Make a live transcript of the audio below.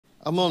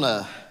I'm going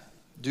to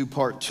do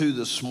part 2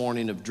 this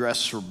morning of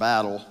Dress for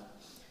Battle.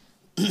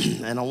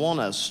 And I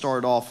want to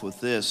start off with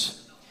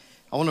this.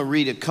 I want to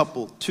read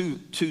two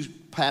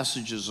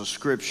passages of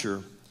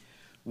Scripture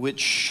which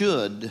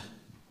should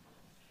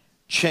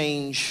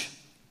change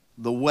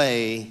the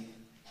way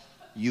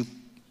you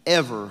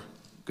ever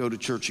go to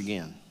church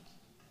again.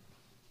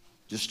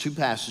 Just 2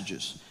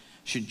 passages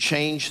should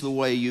change the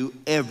way you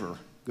ever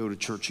go to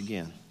church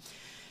again.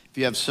 If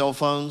you have cell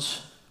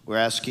phones, we're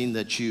asking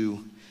that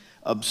you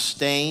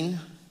abstain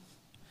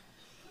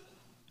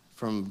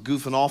from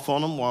goofing off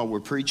on them while we're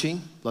preaching.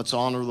 Let's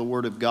honor the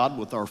Word of God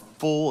with our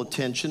full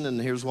attention.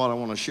 And here's what I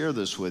want to share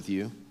this with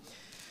you.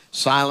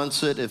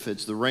 Silence it. If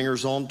it's the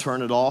ringer's on,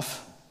 turn it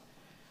off.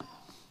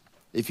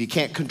 If you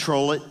can't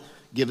control it,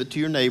 give it to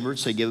your neighbor and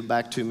say, give it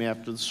back to me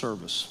after the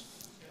service.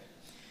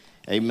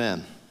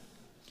 Amen.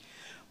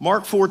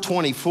 Mark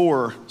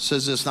 4:24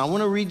 says this. Now I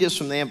want to read this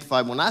from the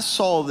Amplified. When I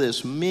saw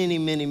this many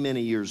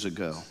years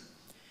ago,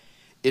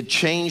 it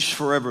changed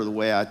forever the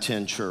way I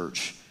attend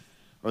church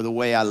or the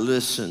way I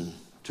listen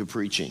to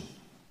preaching.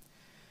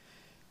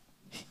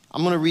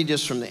 I'm going to read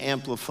this from the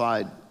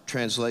Amplified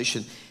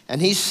translation.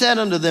 And he said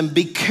unto them,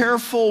 be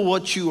careful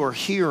what you are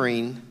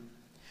hearing.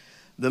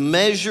 The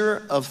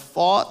measure of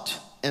thought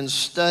and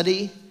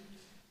study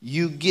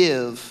you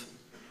give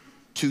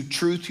to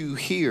truth you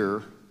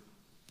hear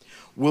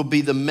will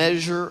be the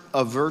measure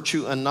of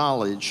virtue and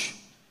knowledge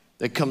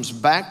that comes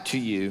back to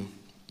you,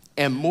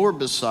 and more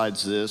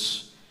besides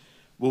this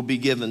will be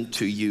given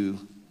to you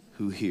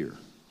who hear.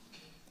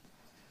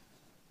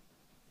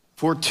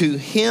 For to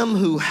him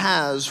who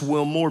has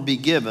will more be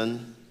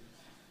given,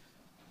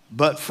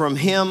 but from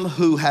him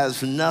who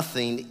has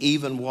nothing,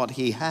 even what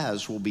he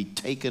has will be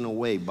taken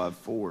away by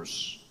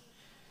force.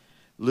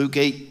 Luke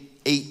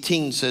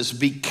 8:18 says,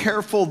 be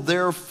careful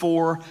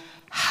therefore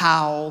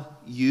how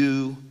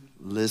you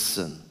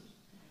listen.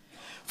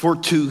 For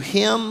to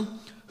him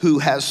who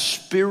has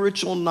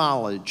spiritual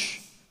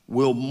knowledge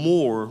will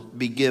more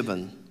be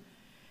given,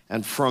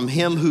 and from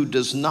him who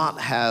does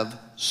not have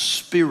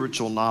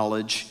spiritual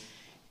knowledge,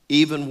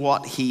 even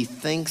what he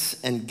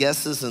thinks and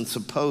guesses and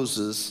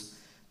supposes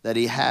that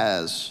he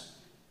has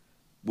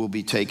will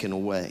be taken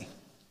away.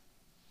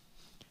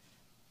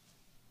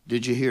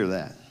 Did you hear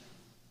that?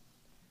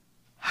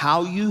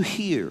 How you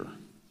hear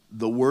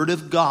the Word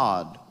of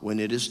God when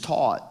it is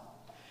taught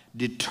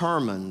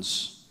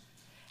determines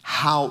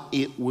how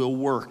it will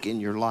work in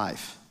your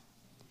life.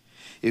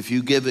 If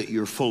you give it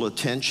your full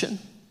attention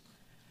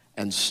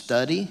and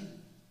study,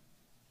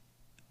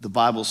 the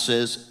Bible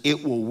says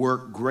it will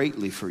work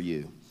greatly for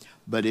you.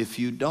 But if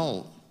you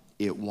don't,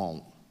 it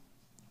won't.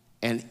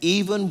 And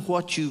even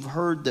what you've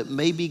heard that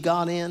maybe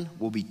got in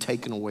will be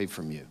taken away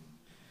from you.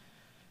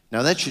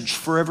 Now that should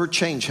forever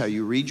change how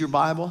you read your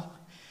Bible,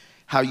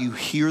 how you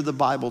hear the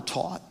Bible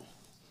taught.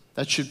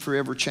 That should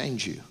forever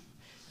change you.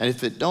 And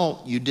if it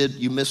don't,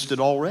 you missed it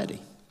already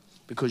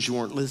because you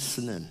weren't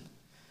listening.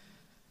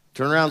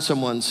 Turn around to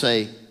someone and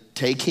say,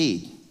 take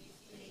heed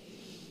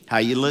how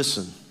you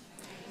listen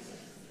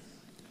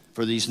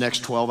for these next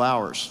 12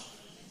 hours.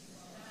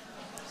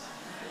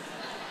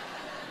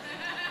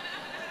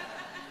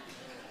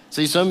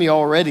 See, some of you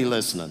already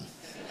listening.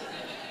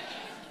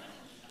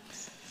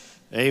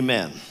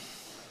 Amen.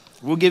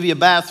 We'll give you a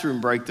bathroom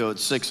break, though, at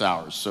 6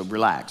 hours, so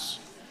relax.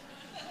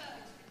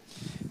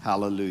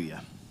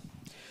 Hallelujah.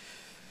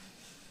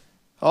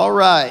 All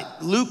right,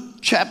 Luke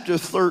chapter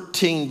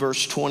 13,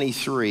 verse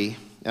 23.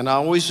 And I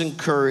always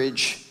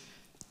encourage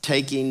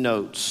taking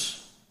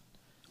notes,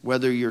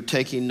 whether you're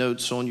taking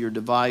notes on your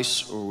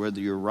device or whether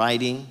you're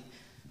writing,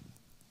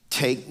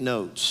 take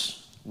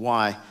notes.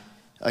 Why?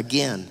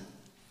 Again,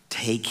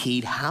 take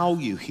heed how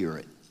you hear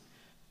it.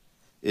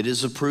 It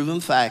is a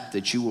proven fact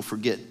that you will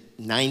forget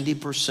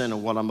 90%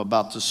 of what I'm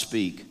about to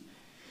speak.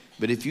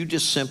 But if you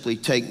just simply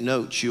take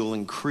notes, you'll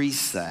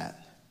increase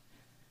that.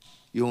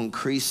 You'll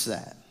increase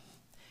that.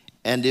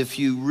 And if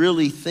you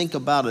really think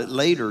about it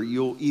later,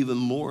 you'll even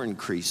more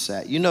increase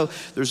that. You know,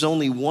 there's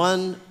only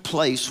one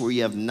place where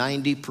you have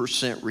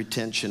 90%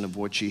 retention of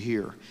what you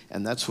hear,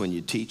 and that's when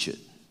you teach it.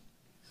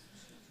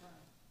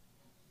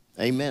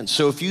 Amen.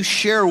 So if you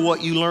share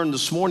what you learned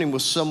this morning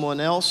with someone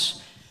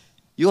else,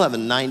 you'll have a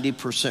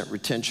 90%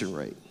 retention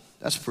rate.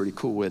 That's pretty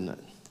cool, isn't it?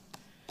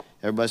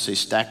 Everybody say,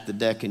 stack the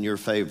deck in your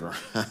favor.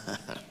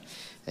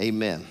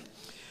 Amen.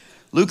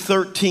 Luke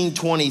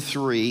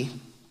 13:23.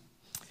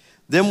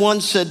 Then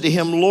one said to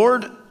him,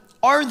 Lord,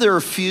 are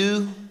there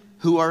few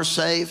who are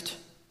saved?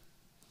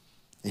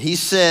 And he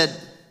said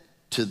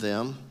to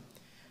them,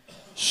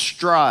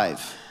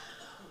 strive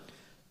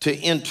to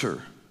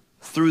enter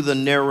through the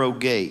narrow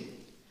gate.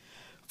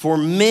 For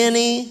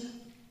many,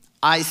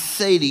 I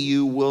say to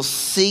you, will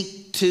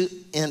seek to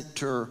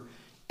enter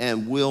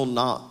and will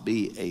not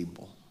be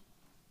able.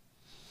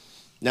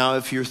 Now,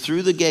 if you're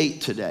through the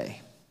gate today,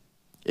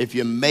 if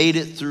you made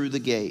it through the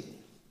gate,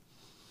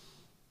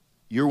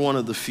 you're one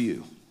of the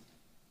few.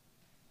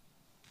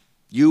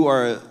 You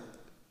are a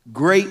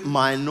great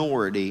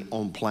minority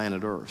on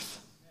planet Earth.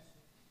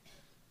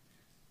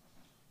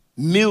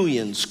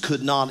 Millions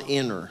could not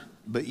enter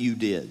but you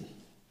did.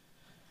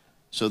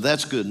 So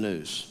that's good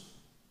news.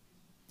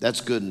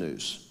 That's good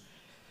news.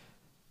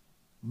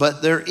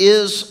 But there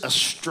is a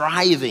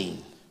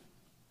striving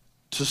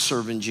to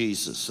serving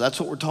Jesus. That's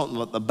what we're talking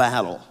about, the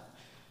battle.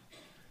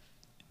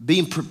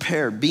 Being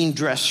prepared, being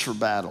dressed for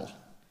battle.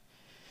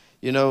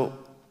 You know,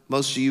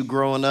 most of you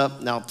growing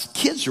up, now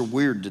kids are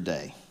weird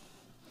today.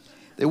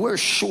 They wear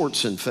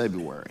shorts in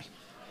February.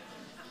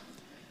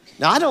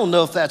 Now, I don't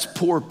know if that's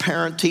poor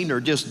parenting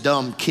or just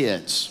dumb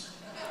kids.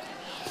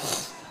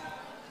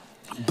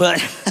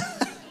 But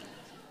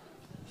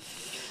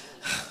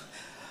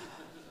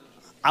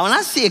when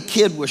I see a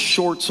kid with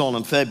shorts on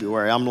in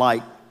February, I'm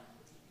like,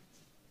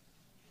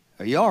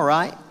 are you all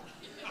right?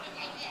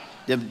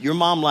 Did your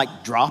mom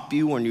like drop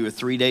you when you were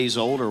 3 days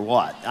old or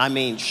what? I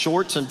mean,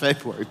 shorts in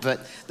February, but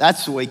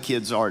that's the way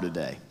kids are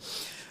today.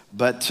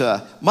 But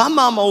my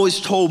mom always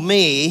told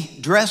me,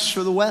 dress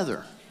for the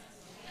weather.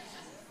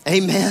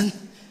 Amen.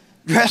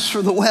 Dress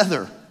for the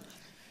weather.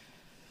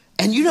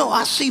 And you know,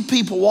 I see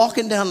people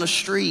walking down the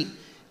street.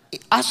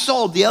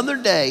 The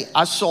other day,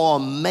 I saw a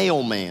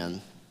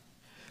mailman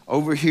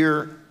over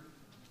here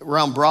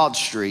around Broad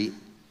Street.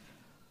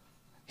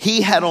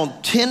 He had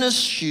on tennis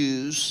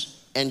shoes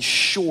and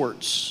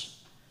shorts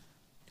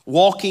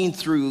walking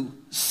through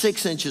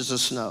 6 inches of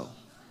snow.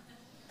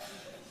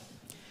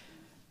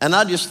 And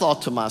I just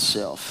thought to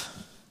myself,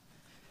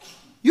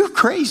 you're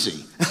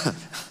crazy.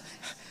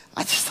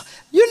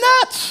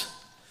 You're nuts.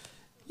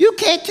 You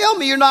can't tell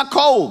me you're not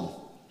cold.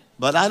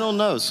 But I don't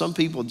know. Some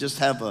people just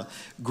have a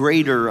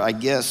greater, I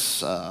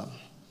guess,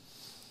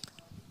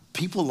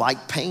 people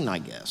like pain, I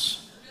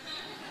guess,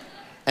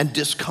 and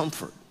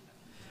discomfort.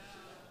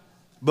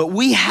 But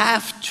we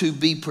have to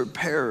be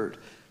prepared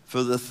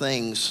for the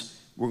things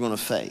we're going to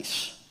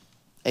face.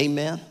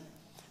 Amen?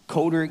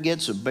 Colder it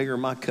gets, the bigger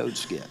my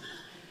coats get.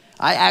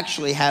 I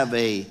actually have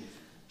a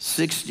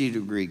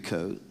 60-degree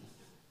coat,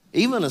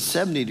 even a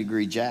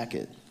 70-degree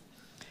jacket.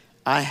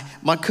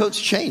 My coats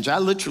change. I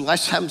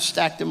have them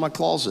stacked in my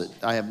closet.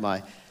 I have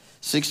my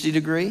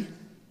 60-degree,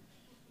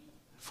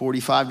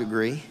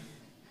 45-degree,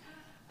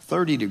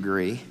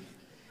 30-degree,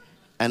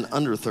 and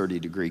under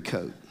 30-degree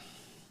coat.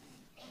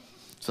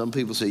 Some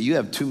people say, you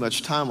have too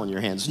much time on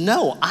your hands.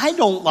 No, I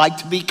don't like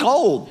to be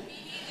cold.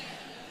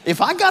 If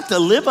I got to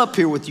live up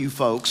here with you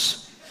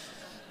folks,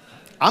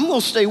 I'm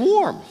going to stay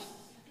warm.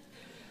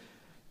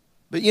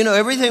 But you know,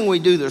 everything we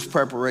do, there's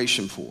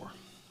preparation for.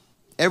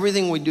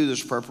 Everything we do,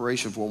 there's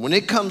preparation for. When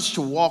it comes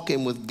to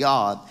walking with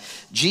God,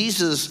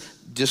 Jesus'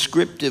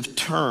 descriptive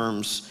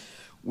terms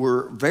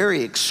were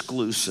very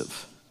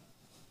exclusive.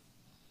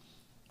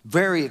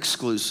 Very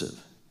exclusive.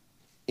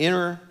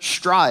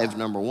 Strive,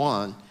 number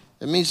one.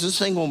 That means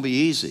this ain't going to be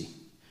easy.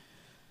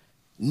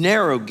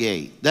 Narrow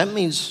gate. That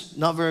means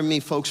not very many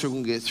folks are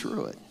going to get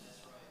through it.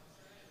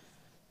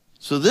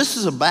 So this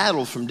is a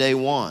battle from day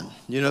one.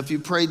 You know, if you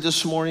prayed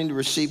this morning to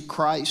receive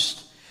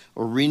Christ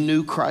or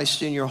renew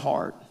Christ in your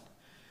heart,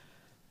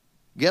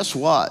 guess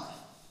what?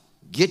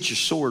 Get your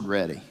sword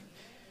ready.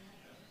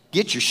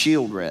 Get your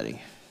shield ready,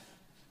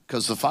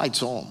 because the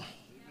fight's on.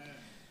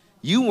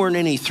 You weren't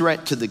any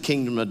threat to the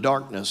kingdom of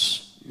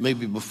darkness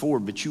maybe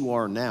before, but you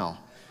are now.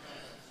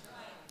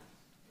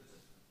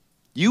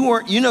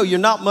 You're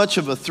not much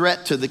of a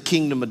threat to the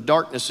kingdom of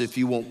darkness if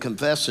you won't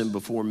confess him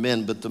before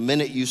men. But the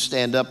minute you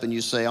stand up and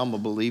you say, I'm a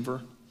believer.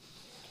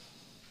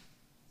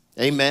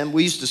 Amen.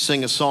 We used to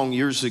sing a song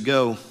years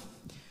ago,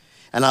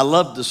 and I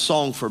loved the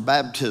song for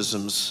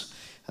baptisms.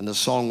 And the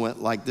song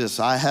went like this: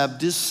 I have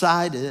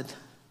decided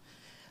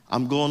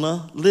I'm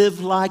gonna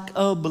live like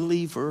a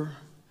believer,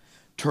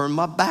 turn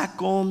my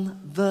back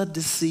on the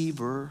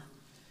deceiver.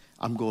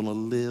 I'm gonna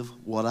live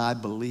what I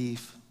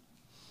believe.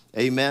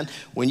 Amen.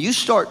 When you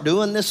start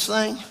doing this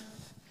thing,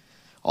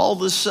 all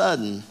of a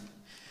sudden,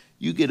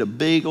 you get a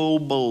big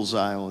old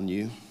bullseye on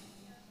you.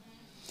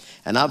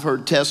 And I've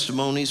heard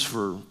testimonies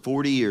for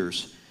 40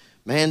 years.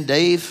 Man,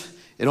 Dave,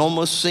 it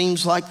almost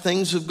seems like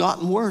things have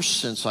gotten worse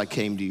since I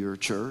came to your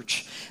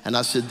church. And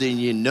I said, then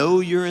you know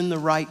you're in the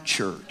right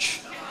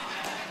church.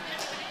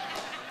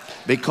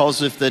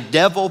 Because if the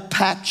devil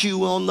pats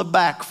you on the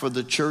back for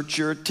the church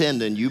you're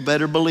attending, you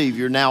better believe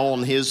you're now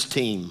on his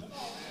team.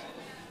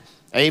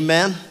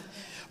 Amen.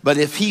 But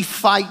if he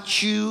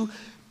fights you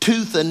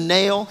tooth and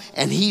nail,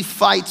 and he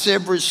fights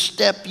every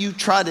step you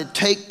try to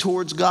take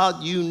towards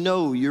God, you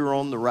know you're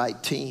on the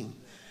right team.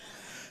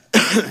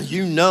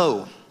 You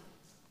know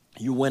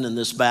you're winning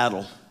this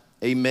battle.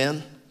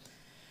 Amen.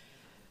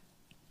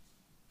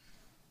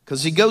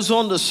 Because he goes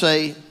on to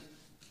say,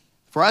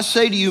 for I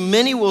say to you,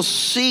 many will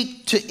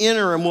seek to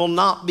enter and will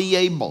not be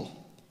able.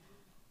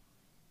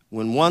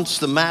 When once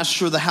the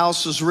master of the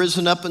house has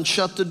risen up and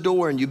shut the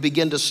door, and you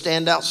begin to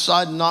stand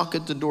outside and knock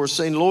at the door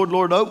saying, Lord,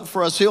 Lord, open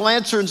for us, he'll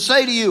answer and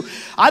say to you,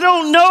 I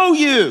don't know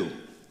you.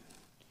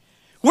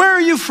 Where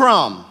are you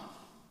from?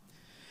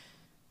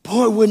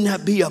 Boy, wouldn't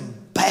that be a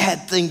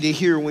bad thing to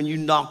hear when you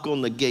knock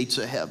on the gates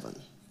of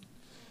heaven?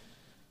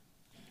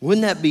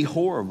 Wouldn't that be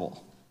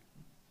horrible?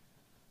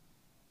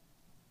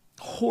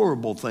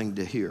 Horrible thing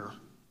to hear.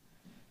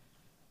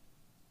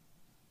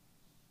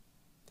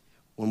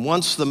 When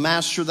once the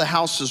master of the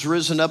house has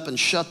risen up and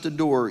shut the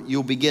door,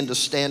 you'll begin to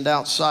stand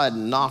outside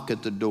and knock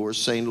at the door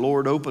saying,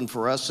 Lord, open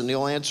for us. And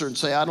he'll answer and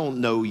say, I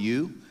don't know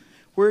you.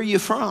 Where are you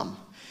from?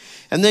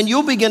 And then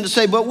you'll begin to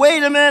say, but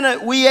wait a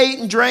minute, we ate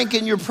and drank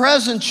in your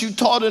presence. You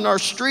taught in our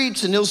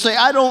streets. And he'll say,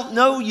 I don't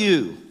know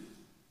you.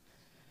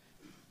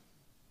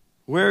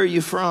 Where are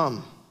you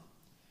from?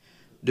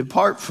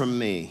 Depart from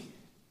me,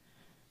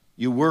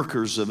 you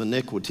workers of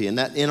iniquity. And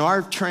that in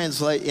our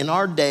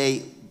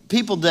day,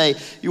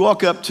 you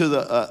walk up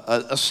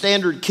to a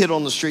standard kid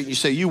on the street and you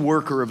say, you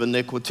worker of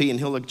iniquity. And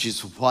he'll look at you and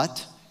say,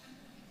 what?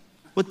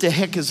 What the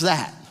heck is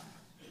that?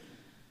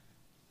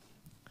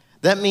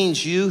 That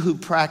means you who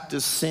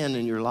practice sin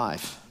in your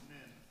life.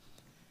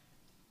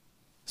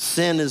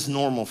 Sin is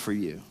normal for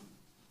you.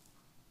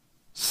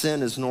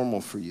 Sin is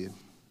normal for you.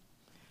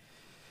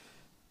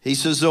 He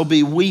says there'll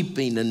be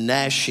weeping and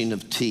gnashing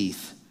of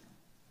teeth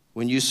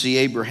when you see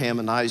Abraham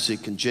and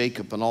Isaac and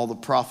Jacob and all the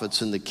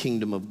prophets in the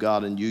kingdom of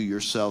God and you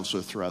yourselves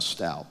are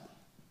thrust out.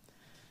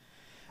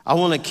 I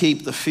want to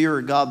keep the fear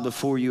of God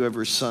before you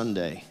every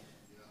Sunday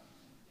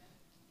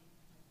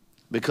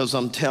because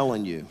I'm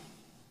telling you,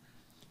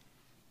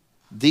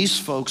 these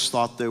folks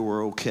thought they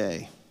were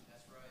okay.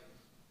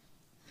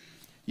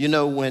 You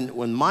know,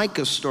 when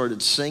Micah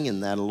started singing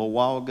that a little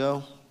while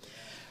ago,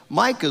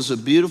 Micah's a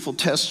beautiful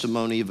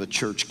testimony of a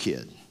church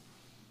kid.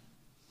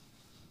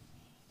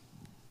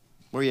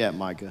 Where you at,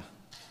 Micah?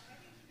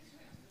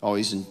 Oh,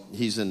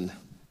 he's in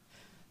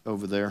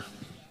over there.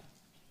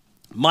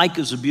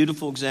 Micah's a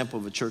beautiful example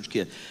of a church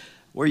kid.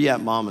 Where you at,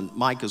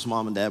 Micah's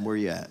mom and dad? Where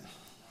you at?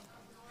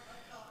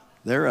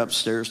 They're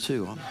upstairs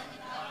too.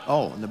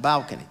 Oh, in the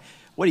balcony.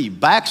 What are you,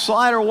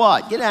 backslide or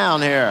what? Get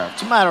down here.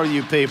 What's the matter with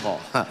you people?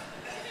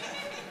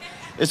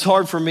 It's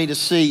hard for me to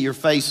see your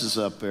faces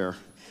up there.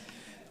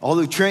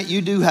 Although, Trent,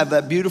 you do have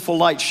that beautiful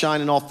light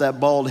shining off that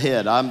bald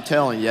head. I'm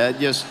telling you,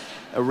 just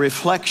a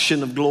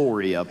reflection of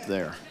glory up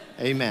there.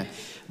 Amen.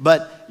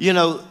 But, you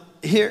know,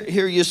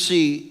 here you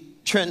see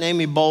Trent and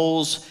Amy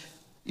Bowles.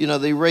 You know,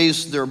 they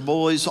raised their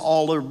boys,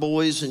 all their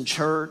boys in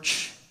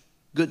church,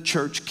 good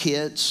church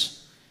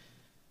kids.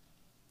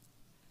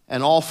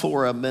 And all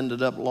four of them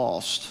ended up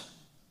lost.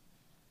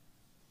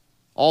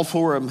 All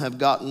four of them have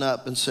gotten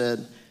up and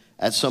said,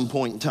 at some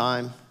point in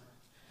time,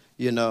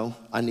 you know,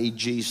 I need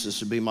Jesus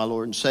to be my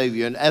Lord and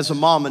Savior. And as a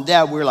mom and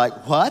dad, we're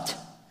like, what?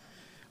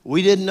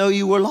 We didn't know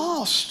you were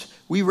lost.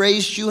 We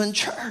raised you in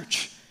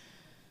church.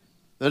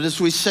 But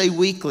as we say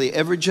weekly,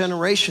 every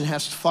generation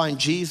has to find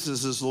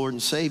Jesus as Lord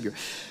and Savior.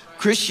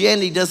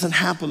 Christianity doesn't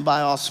happen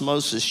by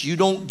osmosis. You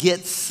don't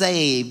get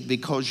saved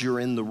because you're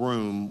in the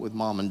room with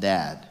mom and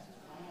dad.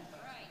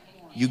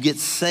 You get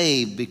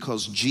saved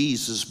because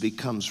Jesus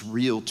becomes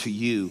real to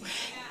you.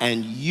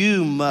 And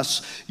you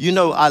must, you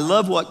know, I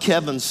love what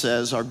Kevin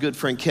says, our good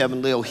friend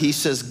Kevin Lill. He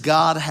says,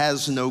 God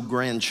has no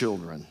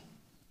grandchildren.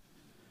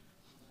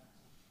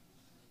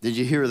 Did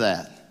you hear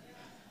that?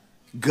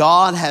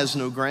 God has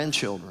no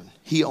grandchildren.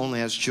 He only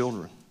has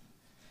children.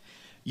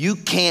 You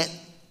can't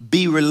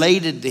be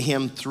related to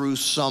him through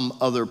some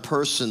other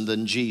person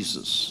than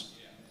Jesus.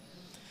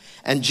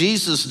 And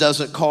Jesus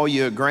doesn't call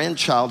you a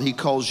grandchild, he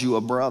calls you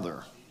a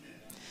brother.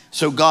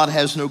 So God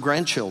has no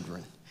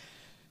grandchildren.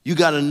 You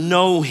got to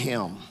know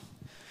him.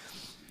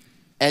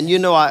 And you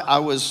know, I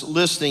was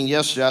listening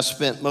yesterday. I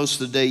spent most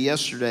of the day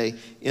yesterday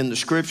in the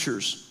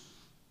scriptures.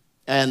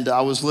 And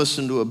I was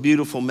listening to a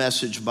beautiful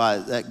message by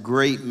that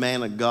great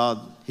man of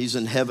God. He's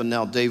in heaven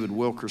now, David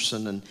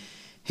Wilkerson. And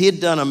he had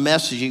done a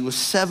message. He was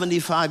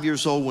 75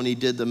 years old when he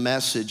did the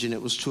message. And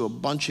it was to a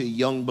bunch of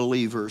young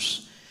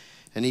believers.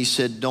 And he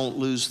said, don't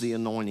lose the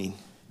anointing.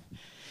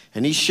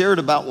 And he shared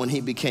about when he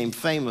became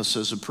famous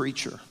as a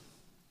preacher.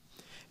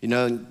 You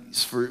know,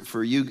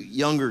 for you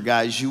younger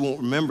guys, you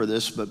won't remember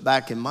this, but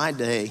back in my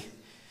day,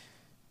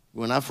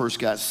 when I first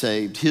got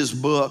saved, his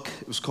book,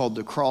 it was called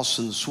The Cross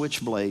and the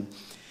Switchblade.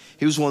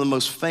 He was one of the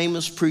most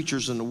famous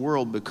preachers in the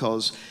world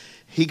because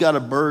he got a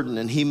burden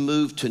and he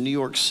moved to New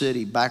York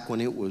City back when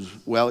it was,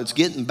 well, it's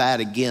getting bad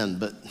again,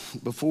 but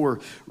before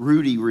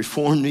Rudy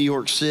reformed New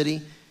York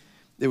City,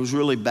 it was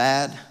really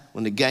bad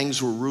when the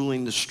gangs were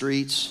ruling the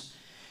streets.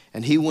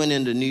 And he went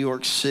into New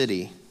York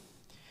City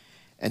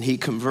and he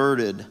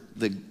converted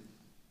the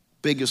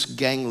biggest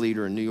gang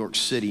leader in New York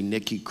City,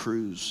 Nicky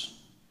Cruz.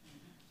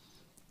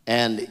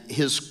 And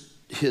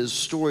his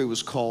story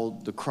was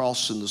called The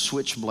Cross and the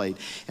Switchblade.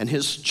 And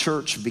his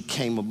church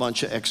became a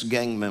bunch of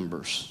ex-gang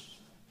members.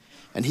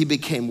 And he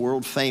became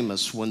world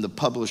famous when the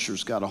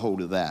publishers got a hold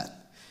of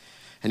that.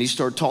 And he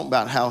started talking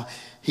about how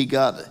he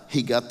got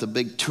the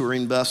big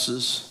touring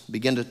buses,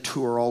 began to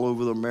tour all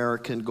over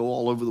America and go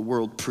all over the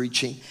world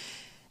preaching.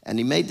 And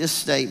he made this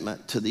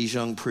statement to these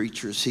young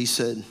preachers. He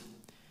said,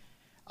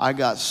 I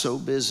got so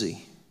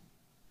busy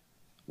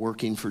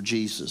working for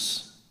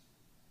Jesus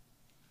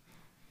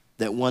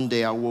that one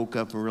day I woke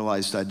up and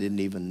realized I didn't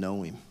even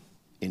know him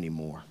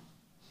anymore.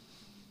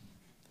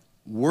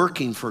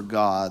 Working for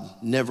God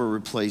never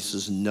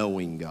replaces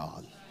knowing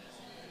God.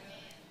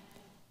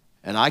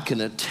 And I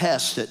can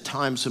attest at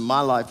times in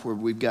my life where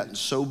we've gotten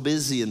so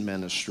busy in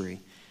ministry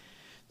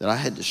that I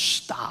had to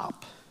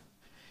stop,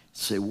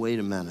 say, wait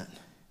a minute.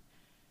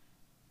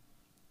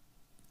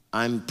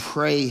 I'm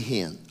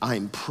praying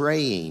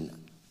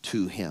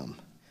to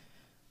him,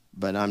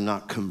 but I'm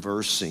not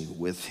conversing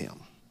with him.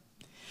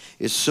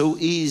 It's so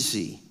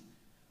easy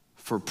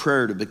for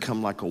prayer to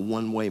become like a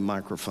one-way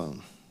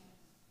microphone.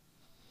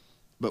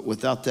 But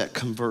without that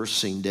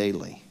conversing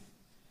daily,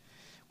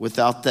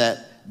 without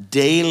that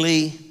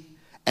daily,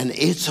 and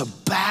it's a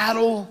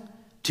battle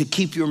to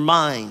keep your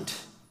mind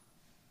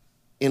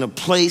in a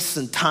place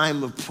and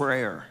time of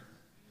prayer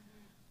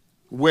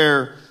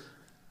where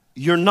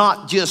you're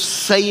not just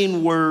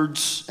saying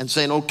words and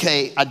saying,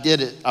 okay, I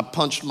did it. I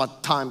punched my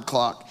time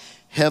clock.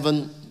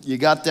 Heaven, you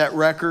got that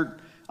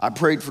record? I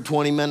prayed for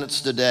 20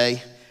 minutes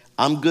today.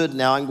 I'm good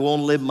now. I can go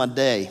on and live my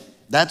day.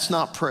 That's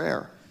not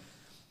prayer.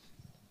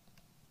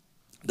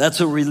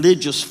 That's a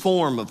religious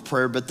form of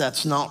prayer, but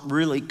that's not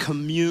really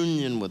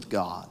communion with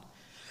God.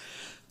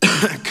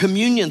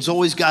 Communion's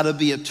always got to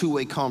be a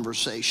two-way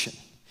conversation.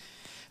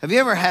 Have you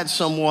ever had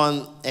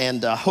someone,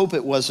 and I hope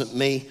it wasn't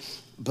me,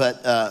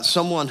 but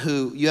someone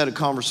who you had a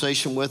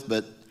conversation with,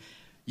 but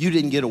you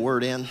didn't get a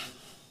word in?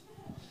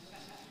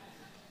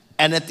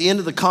 And at the end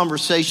of the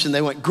conversation,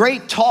 they went,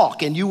 great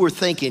talk, and you were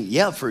thinking,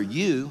 yeah, for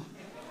you.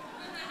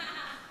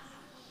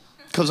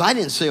 Because I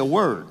didn't say a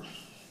word.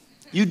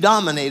 You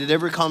dominated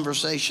every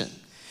conversation.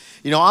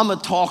 You know, I'm a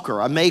talker.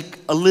 I make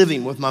a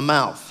living with my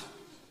mouth.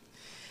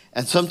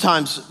 And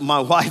sometimes my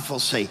wife will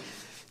say,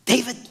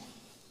 David,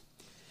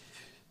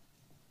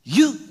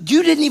 you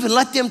didn't even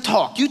let them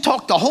talk. You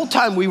talked the whole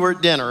time we were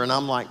at dinner. And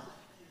I'm like,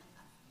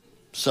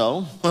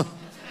 so?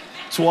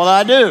 That's what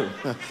I do.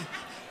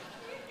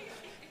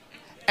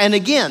 And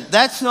again,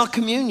 that's not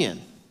communion.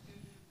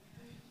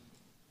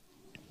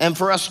 And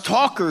for us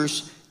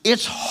talkers,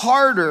 it's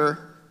harder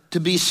to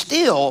be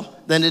still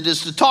than it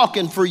is to talk.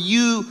 And for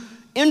you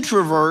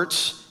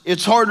introverts,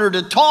 it's harder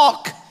to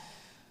talk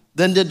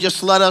than to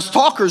just let us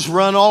talkers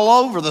run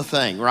all over the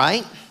thing,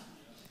 right?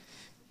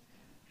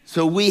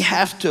 So we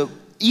have to,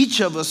 each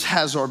of us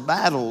has our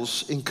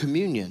battles in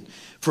communion.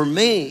 For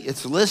me,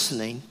 it's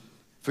listening.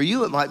 For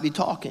you, it might be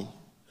talking.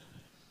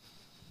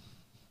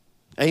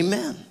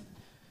 Amen.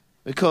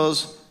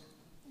 Because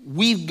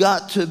we've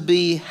got to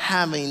be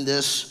having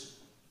this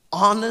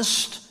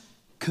honest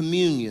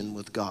communion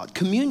with God.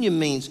 Communion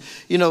means,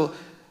 you know,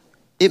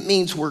 it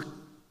means we're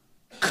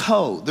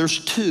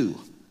there's two.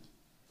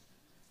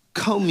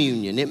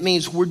 Communion. It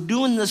means we're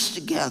doing this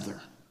together.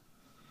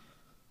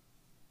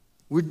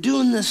 We're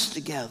doing this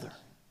together.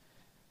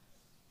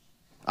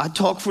 I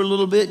talk for a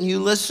little bit and you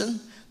listen,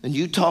 and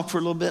you talk for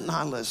a little bit and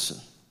I listen.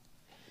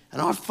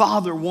 And our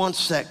Father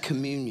wants that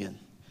communion.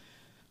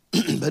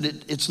 But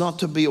it's not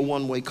to be a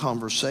one-way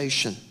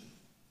conversation.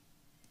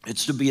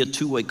 It's to be a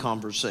two-way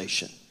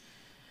conversation.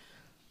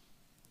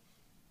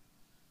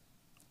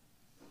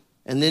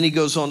 And then he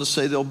goes on to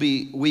say there'll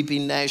be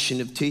weeping, gnashing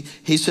of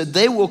teeth. He said,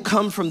 they will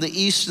come from the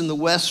east and the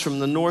west, from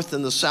the north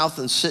and the south,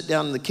 and sit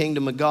down in the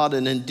kingdom of God.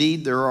 And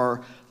indeed, there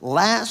are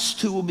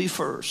last who will be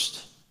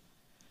first,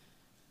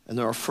 and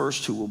there are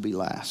first who will be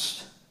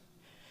last.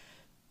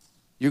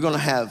 You're going to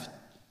have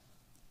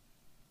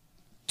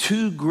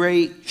two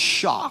great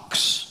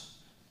shocks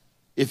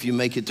if you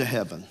make it to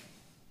heaven.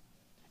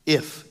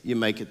 If you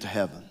make it to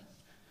heaven.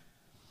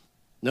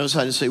 Notice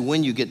I didn't say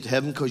when you get to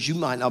heaven, because you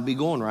might not be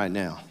going right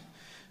now.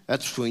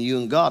 That's between you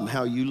and God and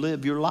how you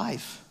live your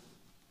life.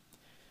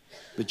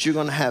 But you're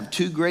going to have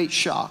two great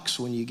shocks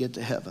when you get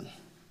to heaven,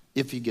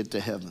 if you get to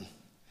heaven.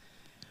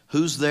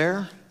 Who's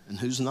there and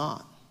who's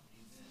not.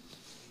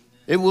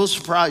 It will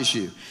surprise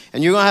you.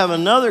 And you're going to have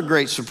another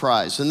great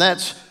surprise, and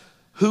that's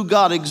who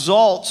God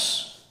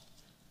exalts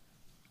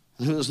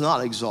and who is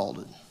not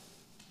exalted.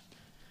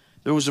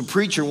 There was a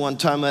preacher one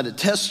time that had a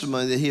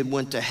testimony that he had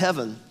went to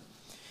heaven,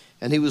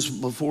 and he was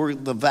before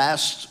the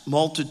vast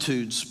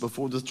multitudes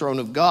before the throne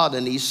of God,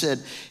 and he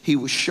said he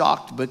was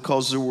shocked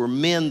because there were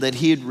men that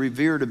he had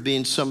revered as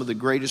being some of the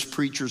greatest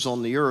preachers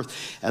on the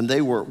earth, and they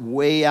were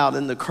way out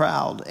in the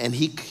crowd. And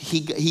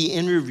he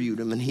interviewed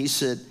them, and he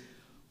said,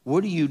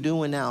 what are you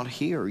doing out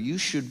here? You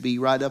should be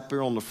right up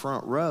there on the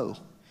front row.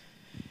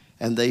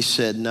 And they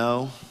said,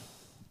 no.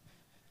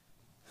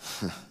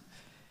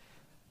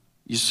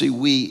 You see,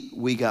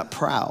 we got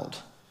proud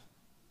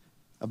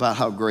about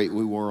how great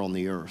we were on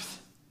the earth.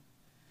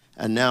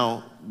 And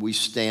now we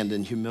stand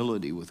in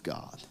humility with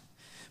God.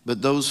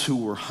 But those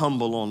who were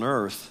humble on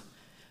earth,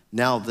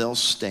 now they'll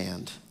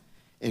stand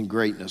in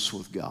greatness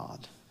with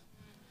God.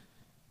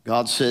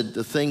 God said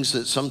the things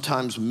that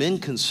sometimes men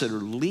consider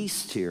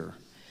least here.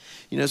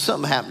 You know,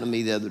 something happened to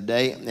me the other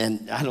day,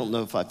 and I don't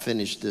know if I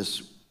finished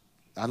this.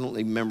 I don't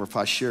even remember if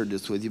I shared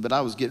this with you, but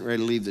I was getting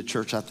ready to leave the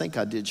church. I think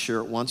I did share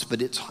it once,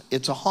 but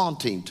it's a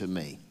haunting to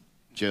me,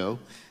 Joe.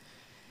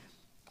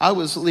 I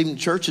was leaving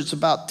church. It's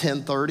about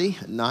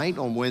 10:30 at night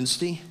on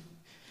Wednesday.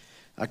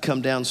 I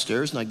come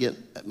downstairs and I get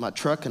at my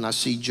truck and I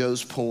see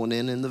Joe's pulling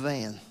in the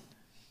van.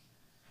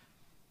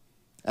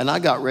 And I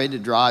got ready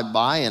to drive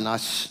by, and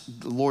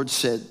the Lord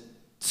said,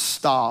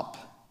 stop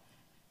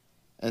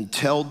and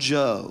tell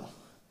Joe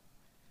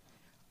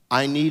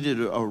I needed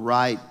a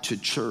ride to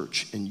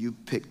church, and you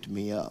picked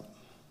me up.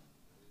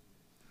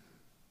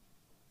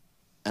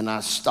 And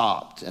I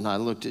stopped, and I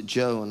looked at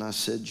Joe, and I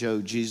said,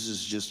 Joe,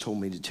 Jesus just told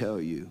me to tell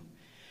you,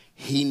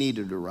 he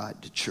needed a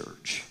ride to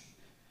church,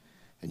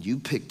 and you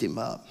picked him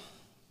up.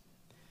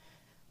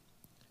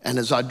 And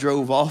as I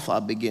drove off, I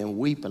began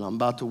weeping. I'm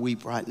about to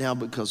weep right now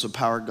because the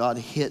power of God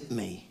hit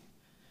me.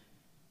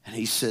 And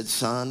he said,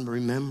 son,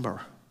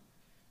 remember,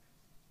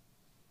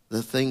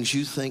 the things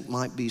you think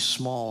might be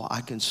small, I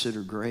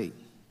consider great.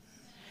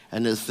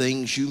 And the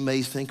things you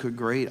may think are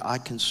great, I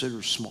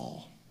consider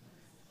small.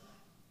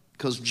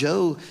 Because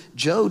Joe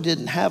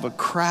didn't have a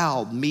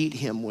crowd meet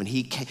him when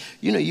he came.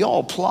 You know,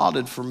 y'all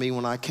applauded for me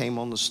when I came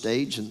on the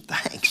stage, and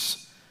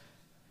thanks.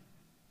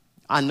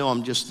 I know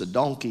I'm just the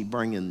donkey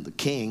bringing the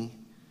king.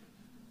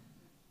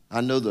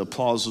 I know the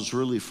applause was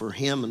really for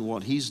him and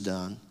what he's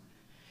done.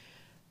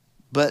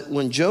 But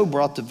when Joe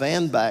brought the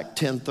van back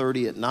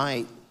 10:30 at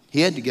night, he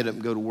had to get up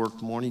and go to work in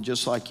the morning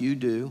just like you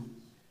do.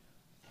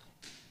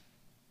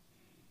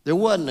 There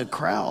wasn't a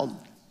crowd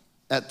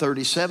at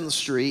 37th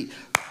Street.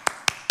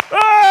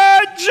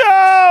 Oh,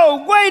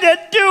 Joe, way to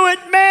do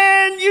it,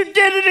 man. You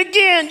did it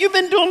again. You've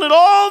been doing it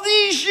all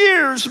these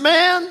years,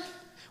 man.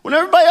 When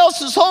everybody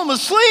else is home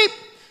asleep,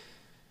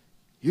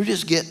 you're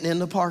just getting in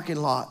the parking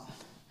lot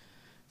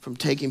from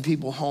taking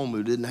people home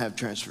who didn't have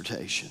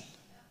transportation.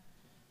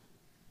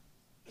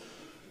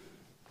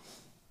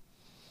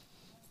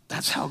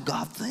 That's how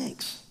God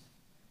thinks.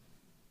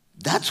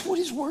 That's what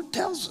his word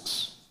tells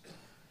us.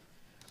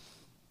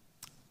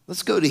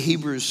 Let's go to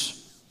Hebrews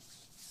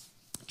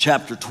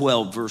chapter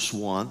 12, verse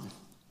 1.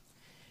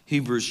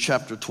 Hebrews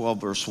chapter 12,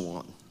 verse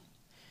 1.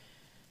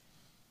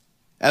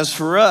 As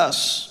for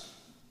us,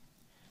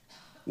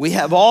 we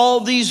have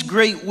all these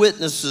great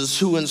witnesses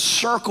who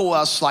encircle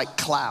us like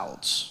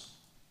clouds.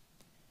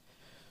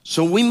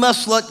 So we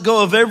must let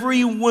go of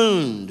every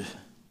wound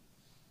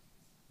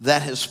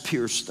that has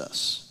pierced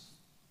us,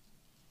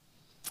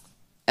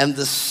 and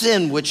the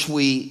sin which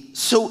we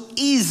so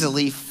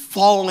easily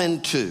fall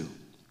into.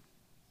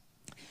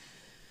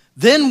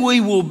 Then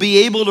we will be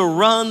able to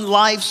run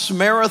life's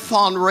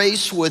marathon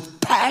race with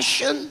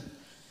passion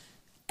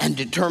and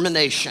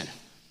determination.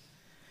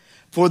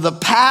 For the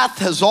path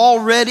has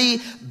already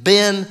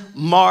been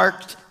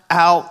marked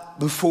out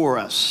before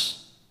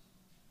us.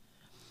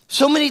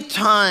 So many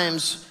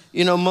times,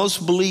 you know,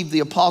 most believe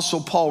the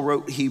Apostle Paul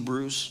wrote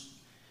Hebrews.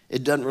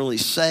 It doesn't really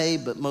say,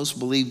 but most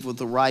believe with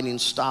the writing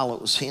style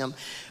it was him.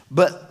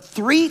 But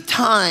 3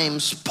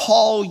 times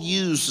Paul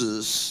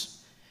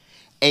uses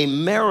a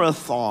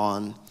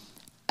marathon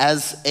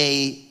as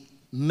a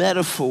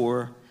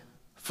metaphor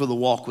for the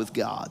walk with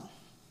God.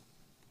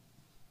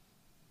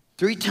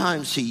 3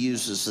 times he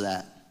uses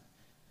that.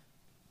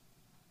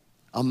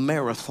 A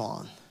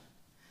marathon.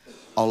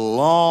 A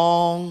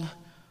long,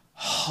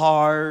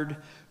 hard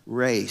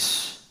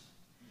race.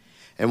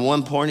 At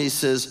one point he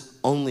says,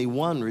 only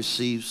one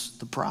receives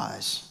the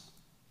prize.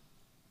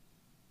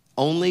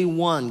 Only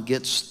one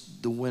gets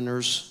the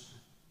winner's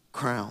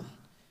crown.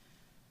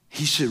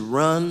 He said,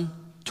 run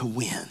to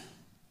win.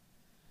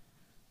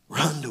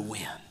 Run to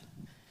win.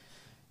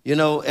 You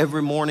know,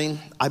 every morning,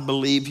 I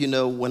believe, you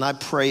know, when I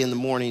pray in the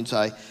mornings,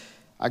 I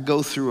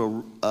go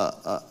through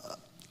a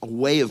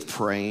way of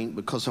praying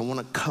because I want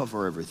to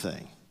cover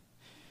everything.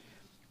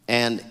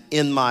 And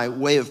in my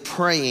way of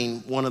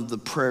praying, one of the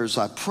prayers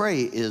I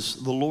pray is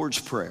the Lord's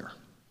Prayer,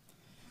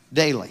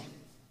 daily.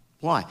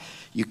 Why?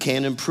 You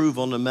can't improve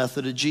on the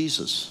method of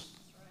Jesus.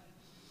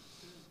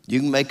 You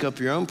can make up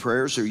your own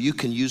prayers, or you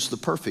can use the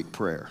perfect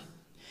prayer.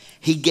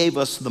 He gave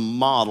us the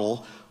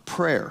model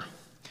prayer.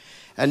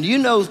 And you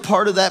know,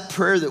 part of that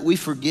prayer that we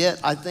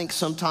forget, I think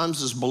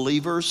sometimes as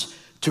believers,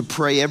 to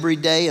pray every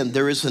day, and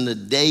there isn't a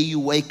day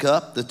you wake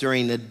up that there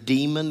ain't a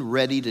demon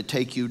ready to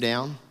take you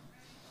down.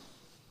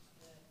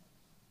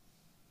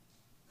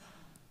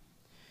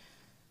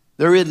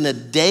 There isn't a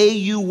day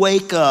you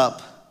wake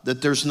up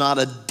that there's not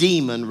a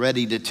demon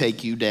ready to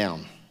take you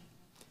down.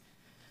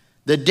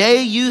 The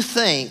day you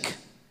think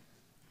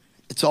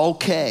it's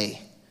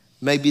okay,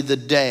 maybe the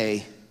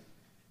day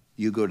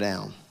you go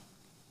down.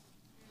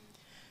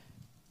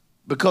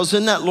 Because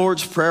in that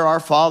Lord's Prayer, our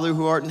Father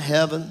who art in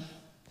heaven,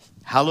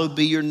 hallowed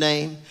be your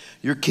name.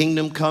 Your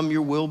kingdom come,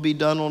 your will be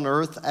done on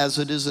earth as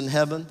it is in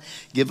heaven.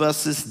 Give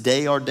us this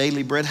day our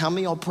daily bread. How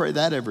many of y'all pray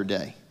that every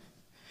day?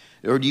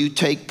 Or do you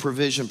take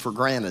provision for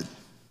granted?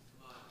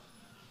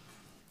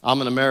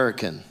 I'm an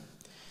American.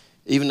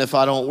 Even if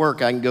I don't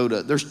work, I can go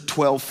to, there's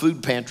 12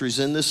 food pantries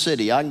in this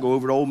city. I can go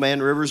over to Old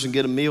Man Rivers and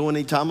get a meal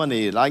anytime I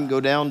need it. I can go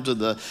down to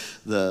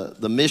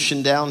the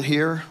mission down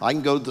here. I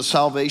can go to the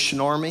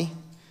Salvation Army.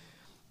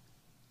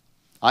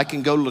 I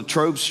can go to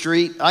Latrobe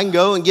Street. I can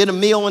go and get a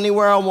meal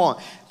anywhere I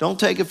want. Don't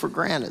take it for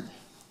granted.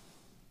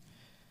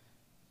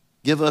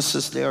 Give us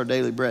this day our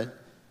daily bread.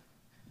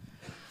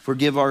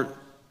 Forgive our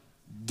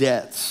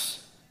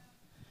debts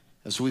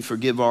as we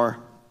forgive our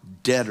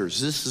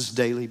debtors. This is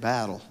daily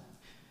battle.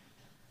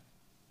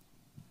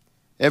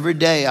 Every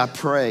day I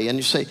pray, and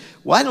you say,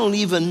 well, I don't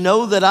even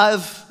know that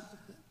I've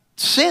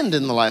sinned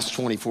in the last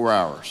 24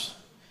 hours.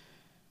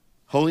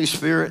 Holy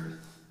Spirit,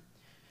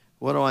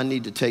 what do I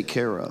need to take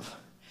care of?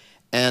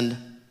 And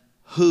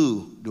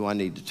who do I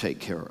need to take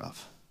care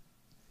of?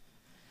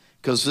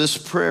 Because this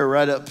prayer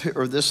right up here,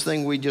 or this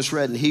thing we just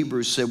read in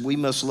Hebrews said we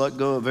must let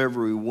go of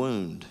every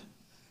wound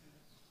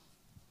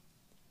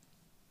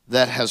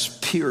that has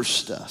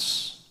pierced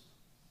us.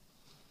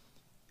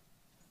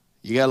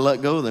 You got to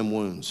let go of them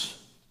wounds.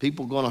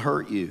 People are going to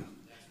hurt you.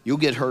 You'll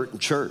get hurt in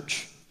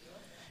church.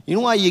 You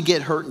know why you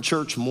get hurt in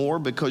church more?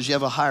 Because you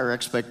have a higher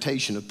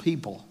expectation of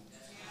people.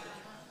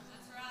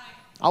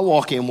 I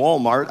walk in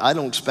Walmart, I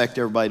don't expect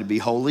everybody to be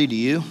holy, do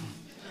you?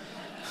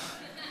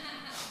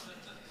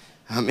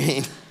 I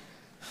mean,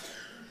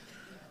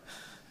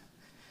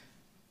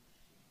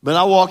 but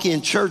I walk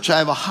in church, I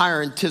have a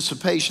higher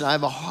anticipation. I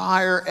have a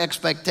higher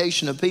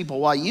expectation of people.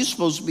 Why? You're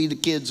supposed to be the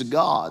kids of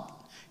God.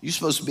 You're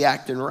supposed to be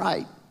acting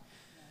right.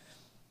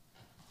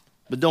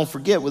 But don't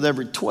forget, with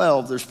every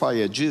 12, there's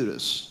probably a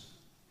Judas.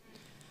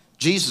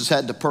 Jesus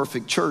had the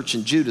perfect church,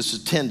 and Judas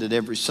attended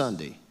every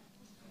Sunday.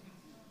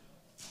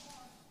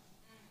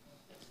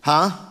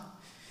 Huh?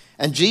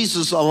 And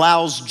Jesus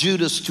allows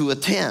Judas to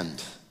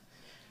attend.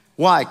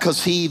 Why?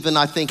 Because he even,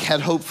 I think,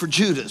 had hope for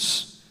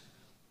Judas.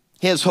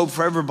 He has hope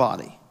for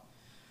everybody.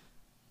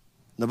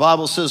 The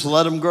Bible says,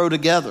 let them grow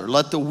together.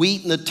 Let the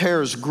wheat and the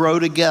tares grow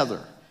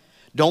together.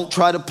 Don't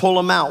try to pull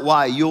them out.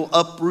 Why? You'll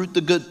uproot the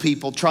good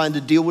people trying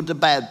to deal with the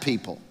bad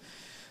people.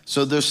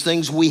 So there's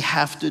things we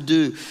have to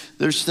do.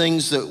 There's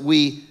things that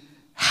we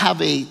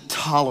have a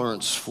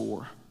tolerance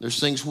for.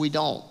 There's things we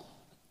don't.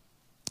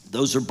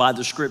 Those are by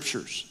the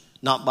scriptures,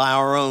 not by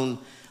our own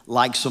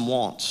likes and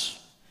wants.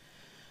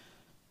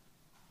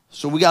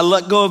 So we got to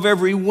let go of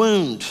every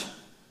wound.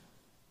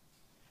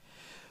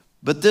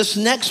 But this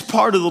next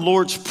part of the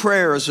Lord's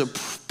Prayer is a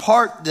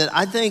part that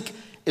I think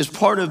is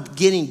part of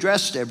getting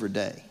dressed every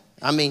day.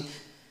 I mean,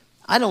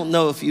 I don't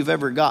know if you've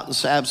ever gotten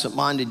so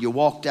absent-minded you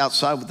walked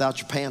outside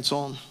without your pants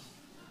on.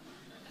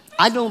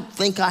 I don't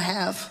think I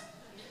have.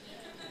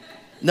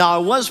 Now, I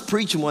was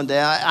preaching one day.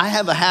 I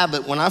have a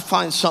habit, when I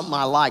find something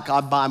I like,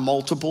 I buy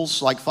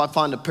multiples. Like if I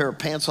find a pair of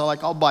pants I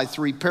like, I'll buy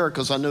 3 pair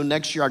because I know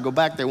next year I go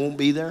back, they won't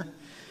be there.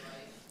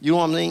 You know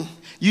what I mean?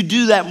 You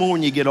do that more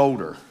when you get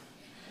older.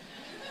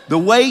 The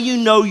way you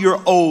know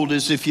you're old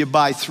is if you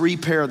buy 3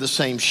 pair of the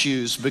same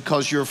shoes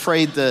because you're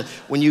afraid that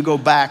when you go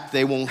back,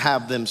 they won't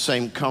have them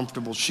same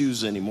comfortable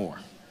shoes anymore.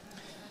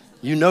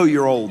 You know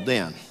you're old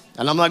then.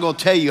 And I'm not going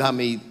to tell you how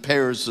many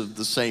pairs of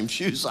the same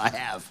shoes I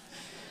have,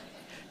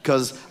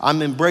 because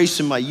I'm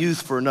embracing my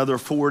youth for another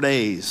 4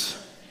 days.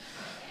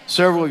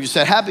 Several of you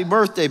said, happy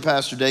birthday,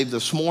 Pastor Dave,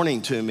 this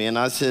morning to me. And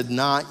I said,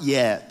 not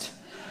yet.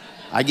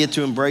 I get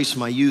to embrace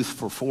my youth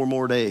for 4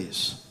 more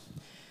days.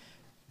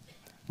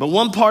 But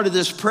one part of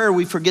this prayer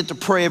we forget to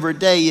pray every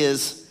day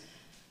is,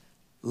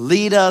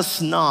 lead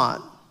us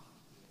not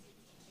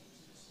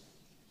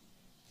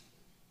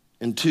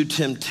into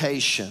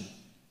temptation.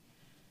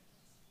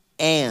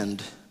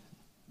 And,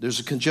 there's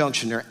a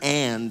conjunction there,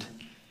 and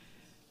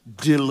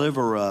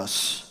deliver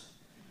us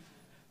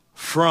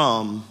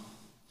from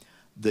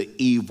the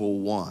evil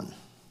one.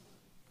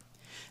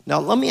 Now,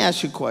 let me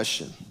ask you a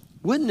question.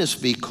 Wouldn't this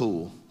be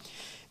cool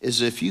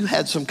is if you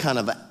had some kind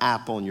of an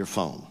app on your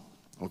phone?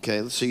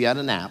 Okay, let's say you had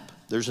an app.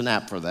 There's an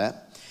app for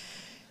that.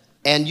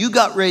 And you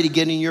got ready to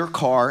get in your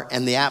car,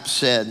 and the app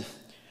said,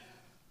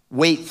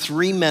 wait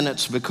 3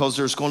 minutes because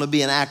there's going to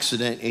be an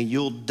accident and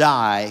you'll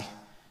die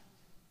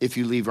if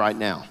you leave right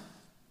now.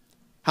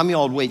 How many of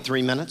y'all would wait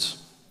 3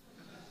 minutes?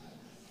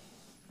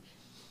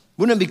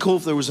 Wouldn't it be cool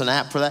if there was an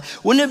app for that?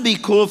 Wouldn't it be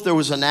cool if there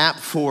was an app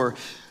for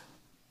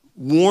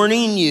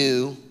warning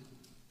you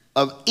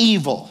of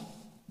evil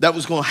that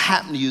was going to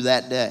happen to you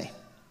that day?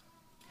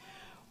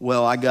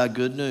 Well, I got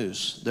good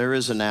news. There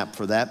is an app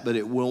for that, but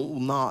it will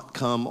not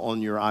come on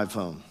your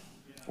iPhone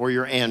or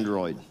your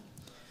Android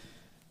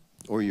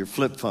or your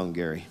flip phone,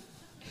 Gary.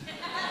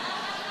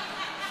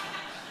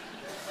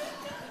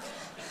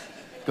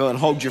 Go ahead and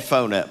hold your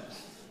phone up.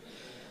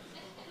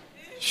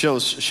 Show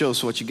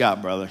us what you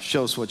got, brother.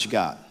 Show us what you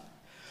got.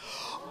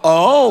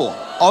 Oh,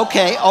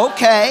 okay.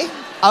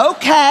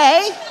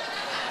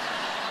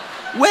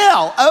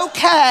 Well,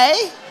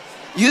 okay.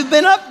 You've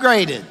been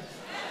upgraded.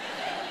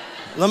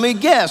 Let me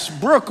guess,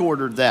 Brooke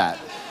ordered that.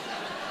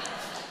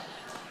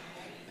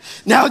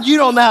 Now, you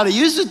don't know how to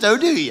use it, though,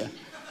 do you?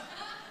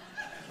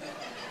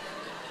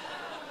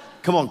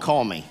 Come on,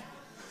 call me.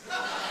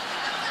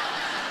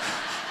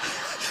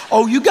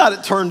 Oh, you got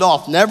it turned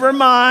off. Never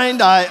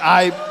mind.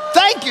 I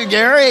thank you,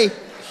 Gary.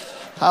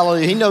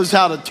 Hallelujah. He knows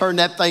how to turn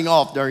that thing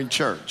off during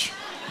church.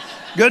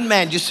 Good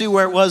man. Did you see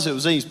where it was? It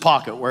was in his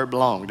pocket where it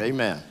belonged.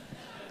 Amen.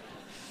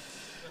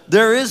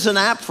 There is an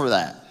app for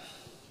that.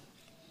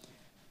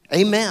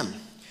 Amen.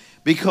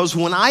 Because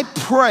when I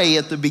pray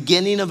at the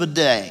beginning of a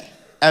day,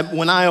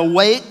 when I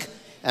awake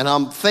and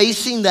I'm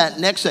facing that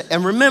next day,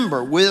 and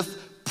remember, with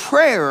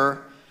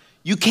prayer,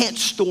 you can't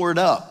store it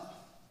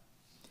up.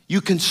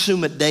 You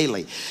consume it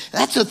daily.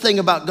 That's the thing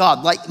about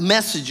God. Like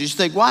messages, you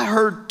think, well, I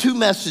heard 2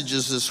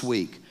 messages this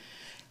week.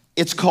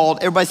 It's called,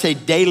 everybody say,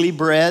 daily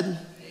bread,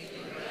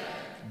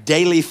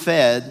 daily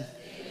fed,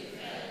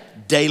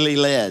 Daily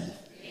led.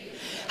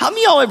 How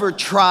many of y'all ever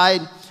tried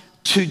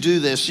to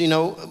do this? You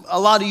know, a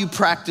lot of you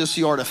practice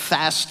the art of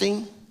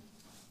fasting,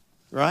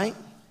 right?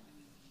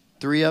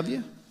 3 of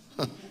you.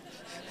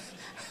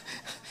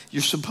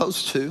 You're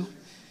supposed to.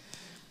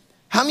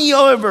 How many of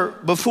y'all ever,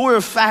 before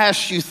a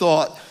fast, you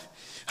thought,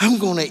 I'm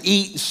going to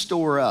eat and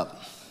store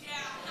up?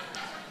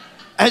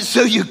 And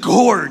so you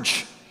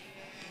gorge.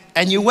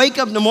 And you wake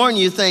up in the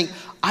morning, you think,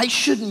 I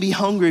shouldn't be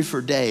hungry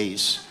for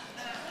days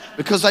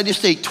because I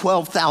just ate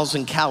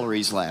 12,000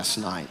 calories last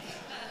night,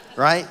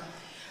 right?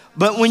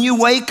 But when you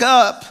wake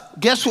up,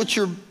 guess what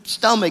your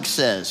stomach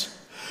says?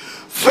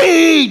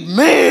 Feed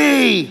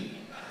me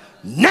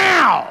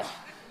now.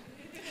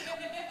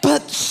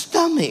 But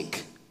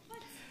stomach,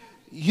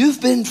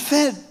 you've been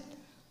fed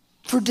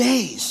for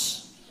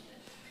days.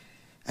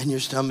 And your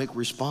stomach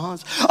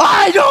responds,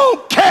 I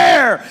don't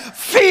care,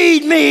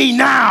 feed me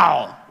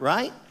now,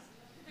 right?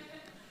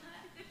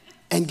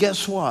 And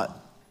guess what?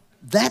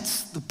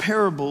 That's the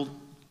parable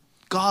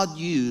God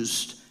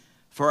used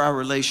for our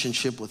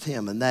relationship with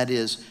him. And that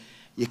is,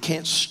 you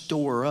can't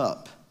store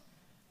up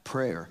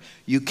prayer.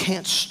 You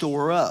can't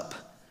store up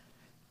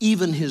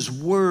even his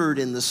word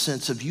in the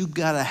sense of you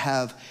got to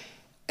have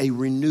a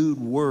renewed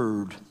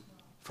word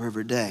for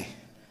every day.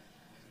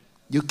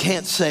 You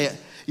can't say it.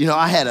 You know,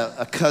 I had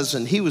a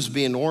cousin. He was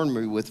being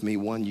ornery with me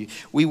one year.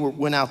 We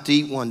went out to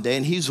eat one day,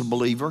 and he's a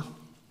believer.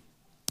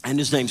 And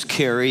his name's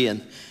Kerry.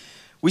 And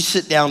we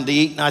sit down to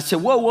eat, and I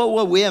said,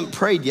 whoa, we haven't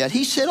prayed yet.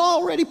 He said, I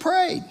already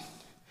prayed.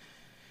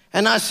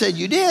 And I said,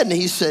 you did? And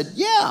he said,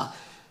 yeah.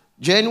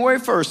 January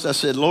 1st, I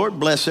said, Lord,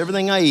 bless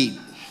everything I eat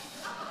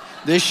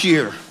this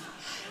year.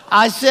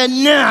 I said,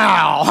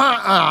 no.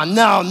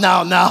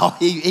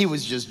 He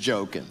was just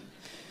joking.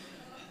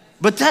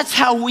 But that's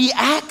how we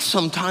act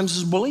sometimes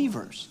as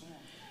believers.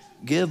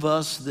 Give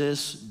us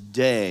this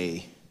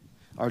day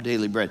our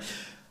daily bread.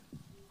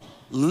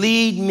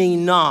 Lead me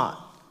not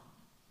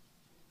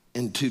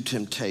into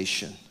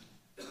temptation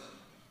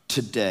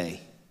today.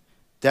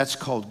 That's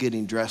called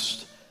getting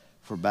dressed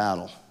for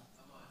battle.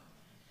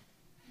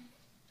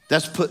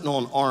 That's putting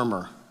on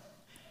armor.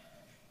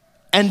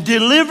 And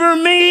deliver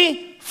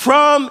me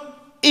from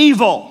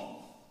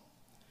evil.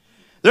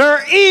 There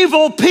are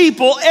evil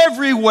people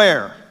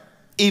everywhere,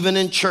 even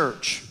in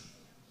church.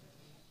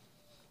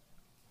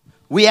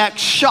 We act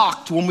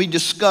shocked when we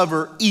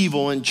discover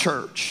evil in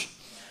church.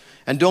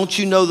 And don't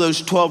you know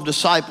those 12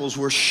 disciples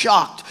were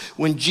shocked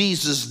when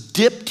Jesus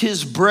dipped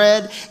his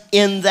bread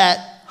in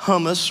that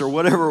hummus or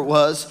whatever it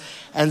was.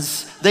 And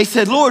they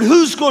said, Lord,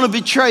 who's going to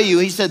betray you?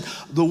 He said,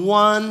 the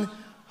one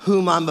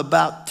whom I'm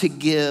about to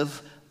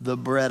give the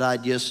bread I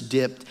just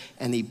dipped.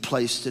 And he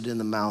placed it in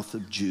the mouth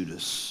of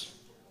Judas.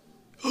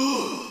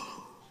 Turn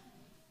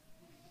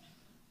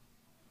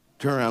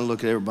around and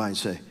look at everybody and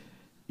say,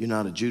 you're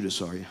not a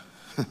Judas, are you?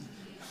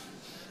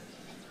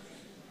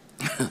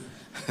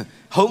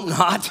 Hope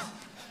not.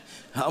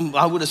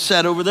 I would have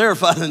sat over there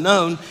if I'd have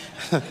known.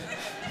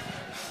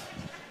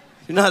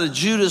 You're not a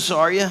Judas,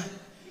 are you?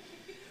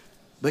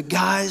 But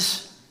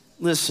guys,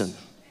 listen.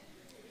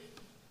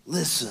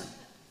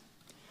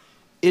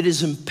 It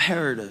is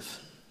imperative.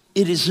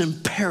 It is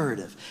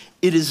imperative.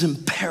 It is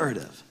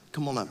imperative.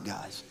 Come on up,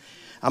 guys.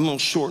 I'm going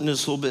to shorten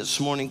this a little bit this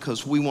morning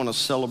because we want to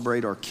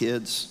celebrate our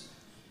kids.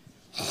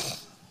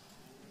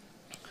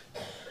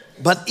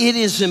 But it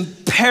is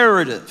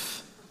imperative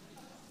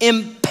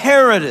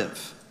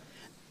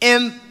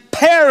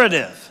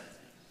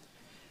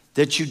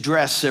that you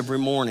dress every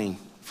morning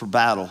for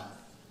battle.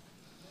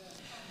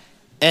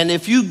 And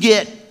if you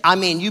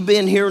you've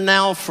been here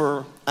now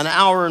for an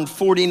hour and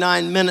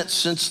 49 minutes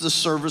since the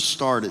service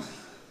started.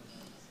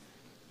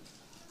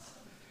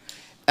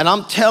 And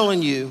I'm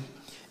telling you,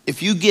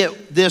 if you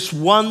get this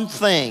one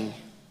thing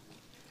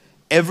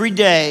every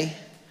day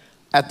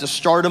at the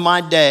start of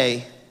my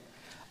day,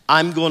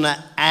 I'm going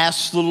to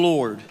ask the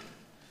Lord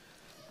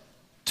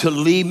to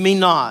lead me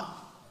not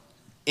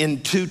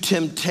into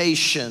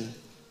temptation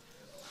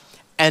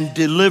and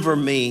deliver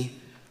me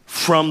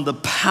from the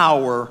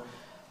power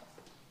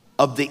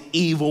of the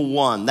evil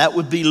one. That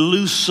would be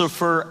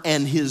Lucifer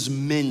and his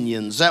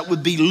minions. That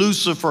would be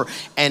Lucifer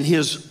and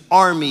his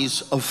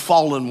armies of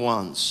fallen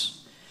ones.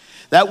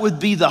 That would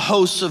be the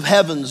hosts of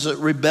heavens that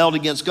rebelled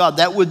against God.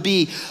 That would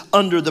be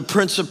under the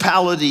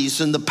principalities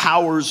and the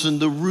powers and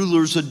the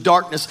rulers of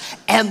darkness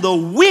and the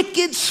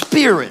wicked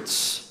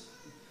spirits.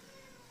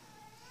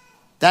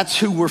 That's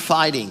who we're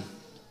fighting.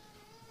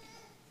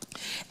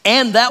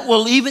 And that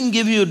will even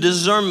give you a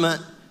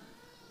discernment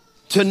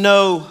to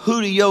know who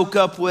to yoke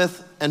up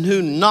with and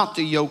who not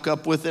to yoke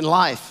up with in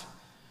life.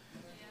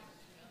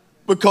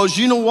 Because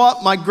you know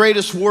what my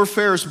greatest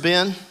warfare has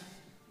been? You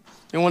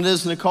know what it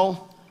is,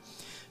 Nicole?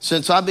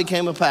 Since I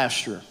became a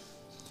pastor,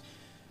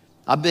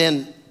 I've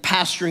been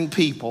pastoring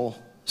people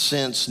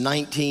since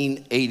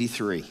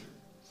 1983.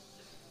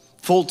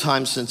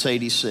 Full-time since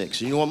 86.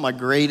 You know what my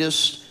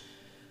greatest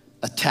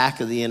attack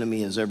of the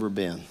enemy has ever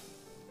been?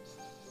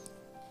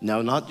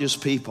 No, not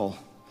just people,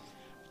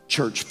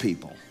 church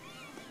people.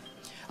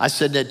 I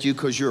said that to you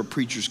because you're a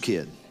preacher's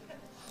kid.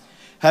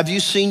 Have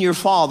you seen your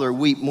father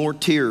weep more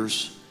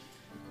tears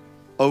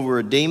over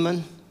a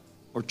demon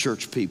or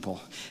church people?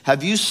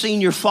 Have you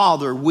seen your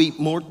father weep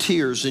more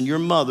tears and your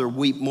mother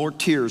weep more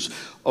tears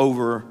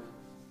over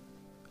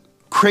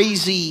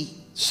crazy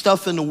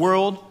stuff in the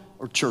world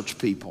or church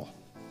people?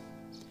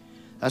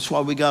 That's why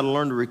we got to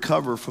learn to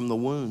recover from the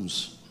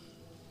wounds.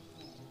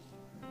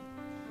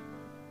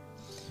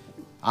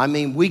 I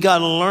mean, we got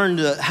to learn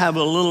to have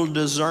a little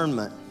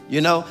discernment.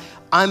 You know,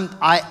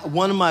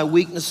 one of my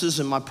weaknesses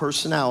in my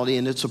personality,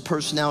 and it's a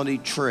personality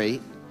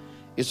trait,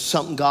 it's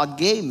something God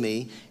gave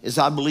me, is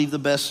I believe the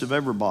best of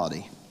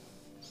everybody.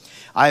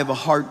 I have a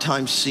hard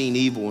time seeing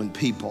evil in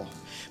people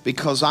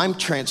because I'm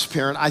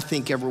transparent. I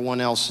think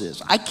everyone else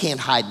is. I can't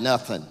hide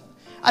nothing.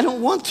 I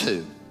don't want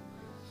to.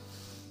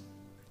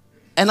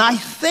 And I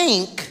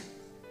think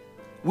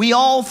we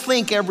all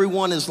think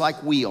everyone is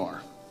like we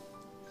are,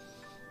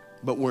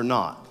 but we're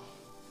not.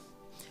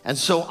 And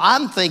so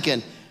I'm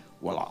thinking,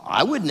 well,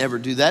 I would never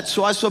do that,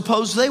 so I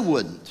suppose they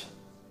wouldn't.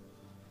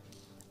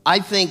 I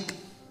think,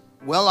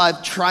 well,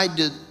 I've tried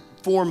to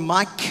form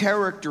my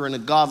character in a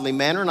godly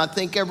manner, and I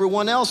think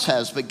everyone else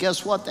has, but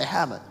guess what? They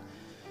haven't.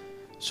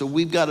 So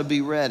we've got to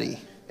be ready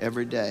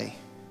every day.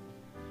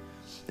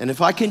 And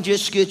if I can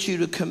just get you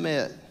to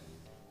commit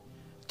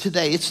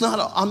today,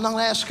 I'm not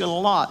asking a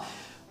lot,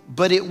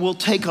 but it will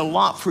take a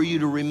lot for you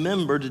to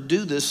remember to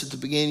do this at the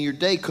beginning of your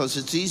day, because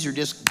it's easier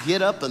just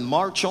get up and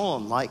march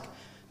on like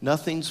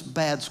nothing's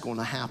bad's going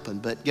to happen.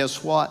 But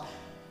guess what?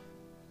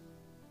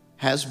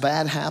 Has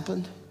bad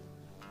happened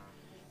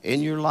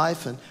in your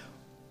life? And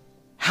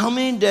how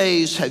many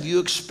days have you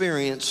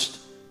experienced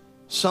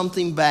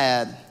something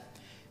bad?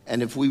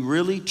 And if we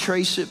really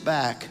trace it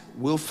back,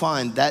 we'll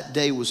find that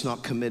day was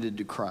not committed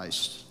to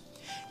Christ.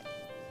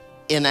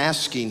 In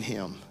asking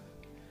him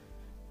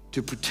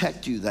to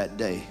protect you that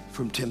day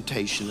from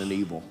temptation and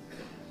evil.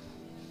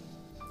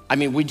 I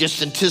mean, we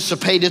just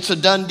anticipate it's a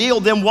done deal.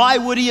 Then why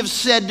would he have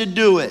said to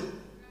do it?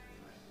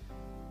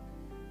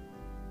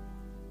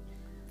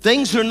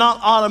 Things are not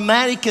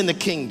automatic in the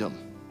kingdom.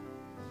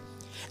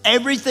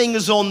 Everything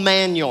is on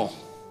manual.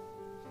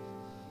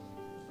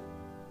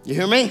 You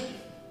hear me?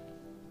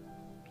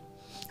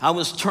 I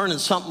was turning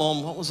something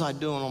on. What was I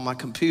doing on my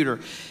computer?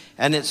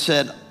 And it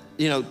said,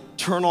 you know,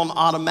 turn on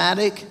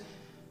automatic.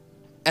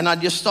 And I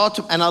just thought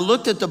and I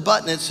looked at the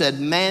button. It said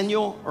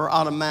manual or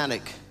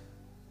automatic.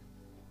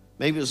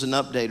 Maybe it was an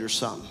update or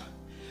something.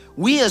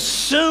 We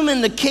assume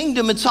in the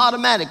kingdom it's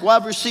automatic. Well,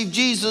 I've received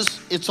Jesus,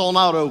 it's on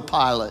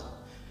autopilot.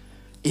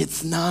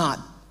 It's not.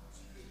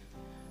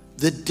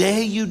 The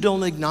day you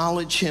don't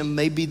acknowledge him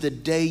may be the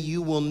day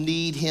you will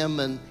need him,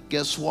 and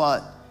guess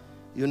what?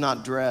 You're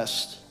not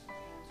dressed.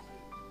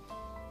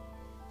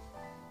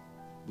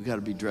 We got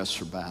to be dressed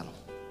for battle.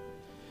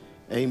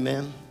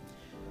 Amen.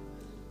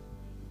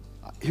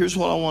 Here's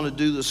what I want to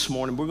do this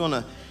morning. We're going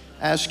to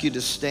ask you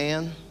to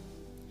stand,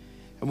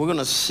 and we're going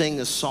to sing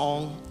a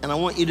song. And I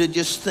want you to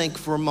just think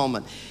for a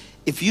moment.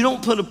 If you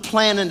don't put a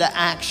plan into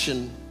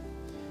action,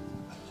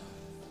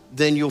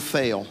 then you'll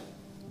fail.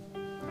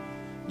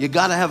 You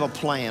got to have a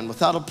plan.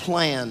 Without a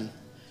plan,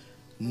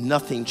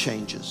 nothing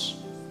changes.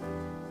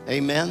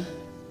 Amen.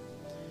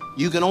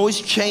 You can always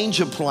change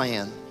a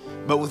plan,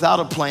 but without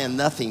a plan,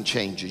 nothing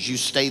changes. You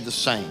stay the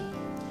same.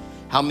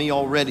 How many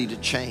are ready to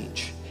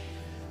change?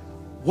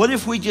 What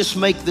if we just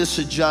make this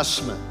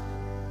adjustment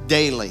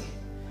daily?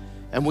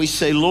 And we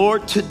say,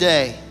 Lord,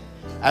 today,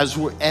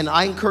 and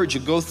I encourage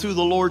you, go through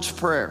the Lord's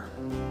Prayer.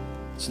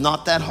 It's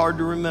not that hard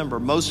to remember.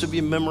 Most of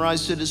you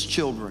memorized it as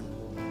children.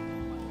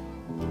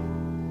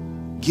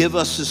 Give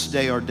us this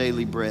day our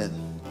daily bread.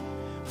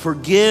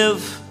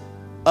 Forgive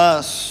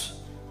us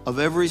of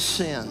every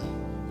sin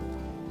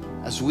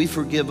as we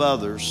forgive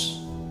others.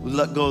 We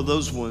let go of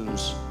those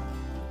wounds.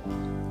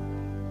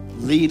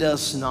 Lead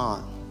us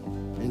not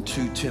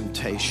into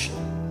temptation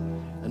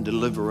and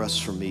deliver us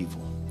from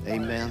evil.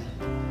 Amen.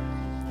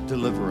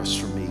 Deliver us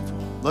from evil.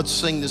 Let's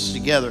sing this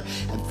together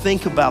and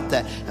think about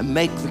that and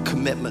make the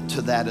commitment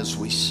to that as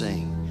we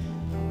sing.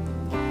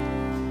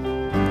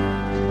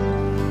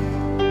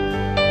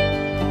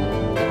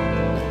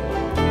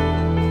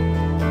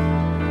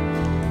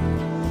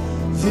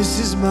 This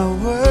is my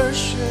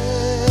worship.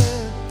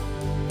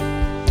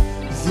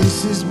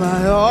 This is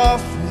my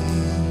offering.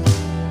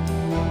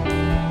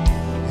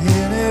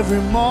 In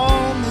every moment,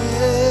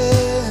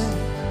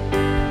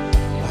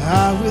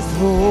 I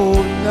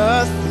withhold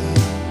nothing.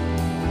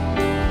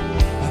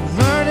 I'm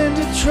learning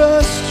to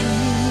trust you,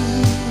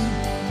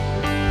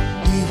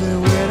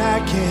 even when I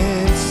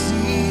can't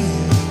see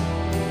it.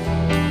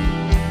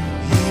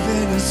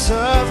 Even in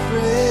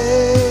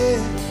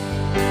suffering,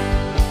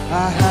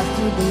 I have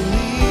to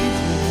believe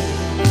it.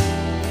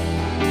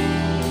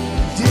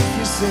 And if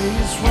you say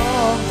it's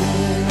wrong,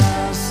 then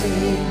I'll say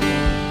no.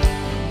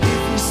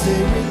 If you say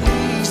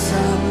release,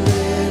 I'm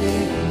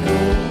letting go.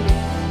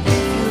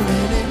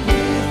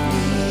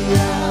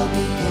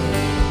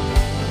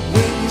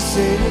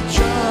 Say to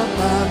jump,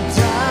 I'm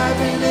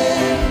diving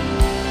in.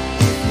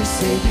 If you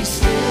say be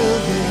still,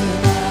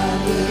 then I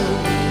will.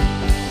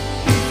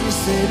 If you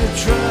say to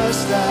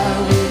trust, I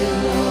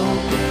will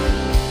obey.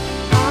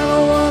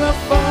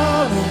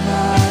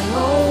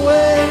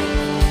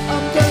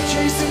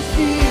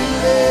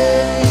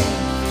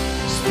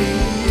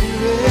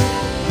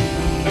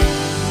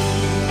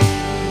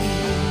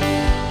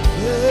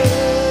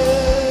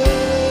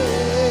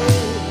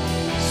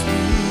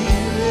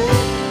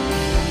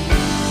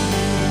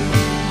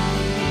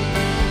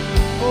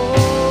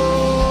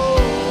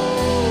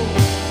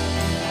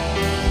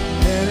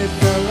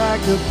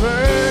 the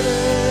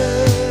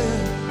burden,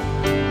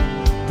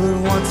 but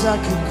once I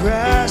could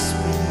grasp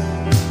it,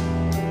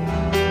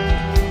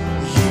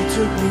 you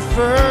took me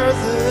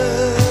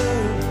further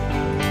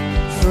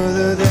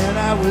than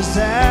I was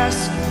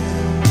asking.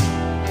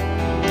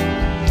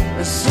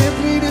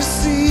 Simply to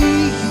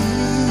see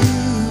you,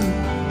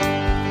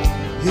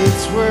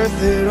 it's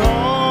worth it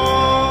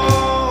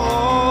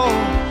all.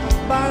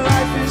 My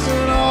life is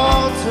an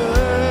altar.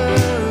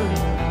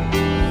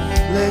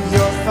 Let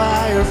your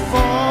fire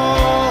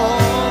fall.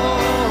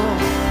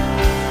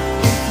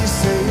 If you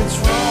say it's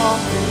wrong,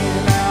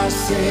 then I'll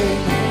say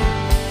no.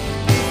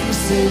 If you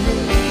say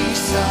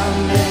release,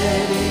 I'll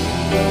let it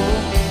go.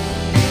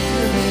 If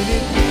you're in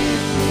it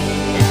with me,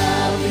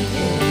 I'll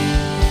begin.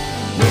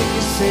 When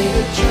you say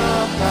to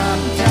jump,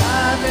 I'm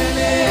diving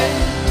in.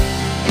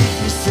 If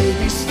you say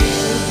be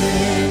still,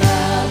 then I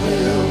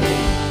will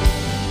wait.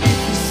 If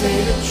you say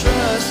to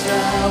trust,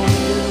 I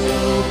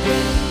will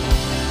obey.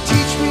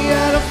 Teach me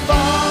how to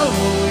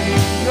follow in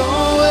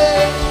your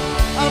way.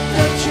 I'm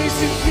done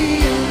chasing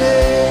feeling.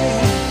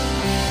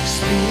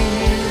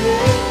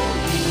 Spirit,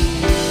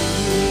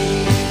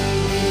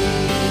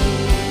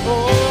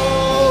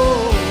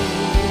 oh,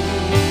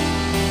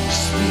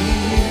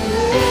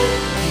 Spirit.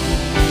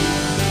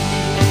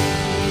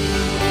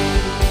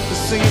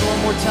 Let's sing it one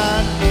more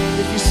time.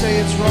 If you say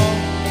it's wrong,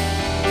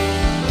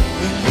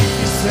 and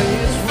if you say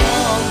it's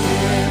wrong,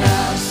 then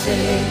I'll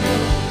say no.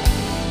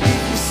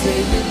 If you say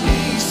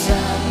release,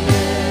 I'm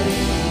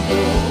letting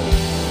go.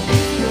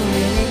 If you're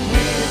in it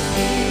with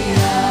me,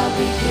 I'll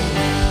begin.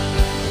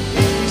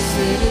 If you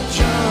say to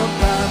jump,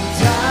 I'm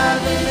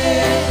diving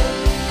in.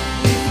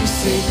 If you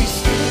say be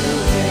still,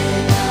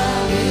 then I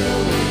will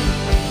wait.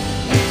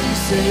 If you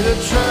say to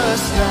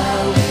trust, I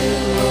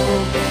will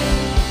obey.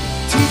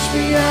 Teach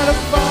me how to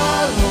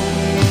follow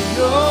in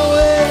your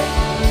way.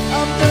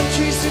 I'm done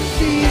chasing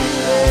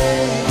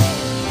feeling.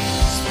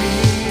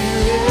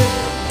 Spirit,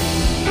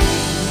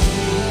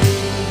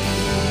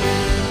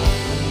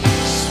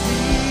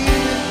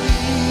 Spirit,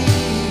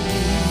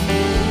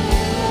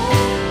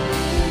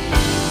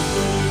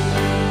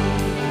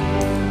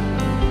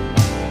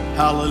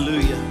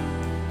 Hallelujah.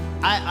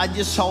 I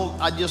just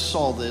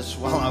saw this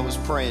while I was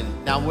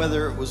praying. Now,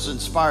 whether it was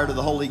inspired of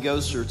the Holy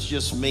Ghost or it's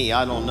just me,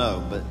 I don't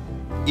know. But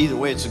either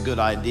way, it's a good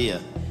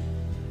idea.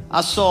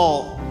 I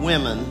saw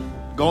women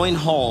going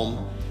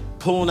home,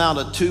 pulling out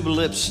a tube of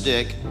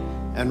lipstick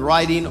and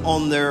writing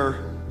on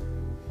their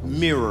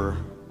mirror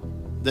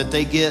that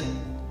they get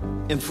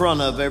in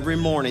front of every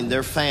morning,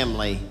 their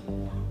family,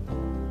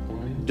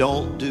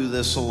 don't do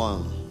this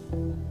alone.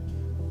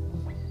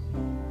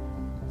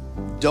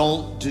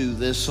 Don't do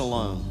this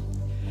alone.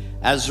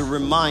 As a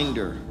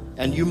reminder,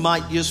 and you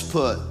might just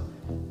put,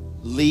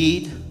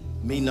 lead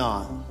me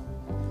not.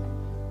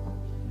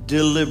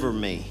 Deliver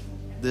me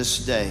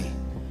this day.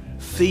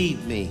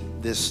 Feed me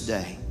this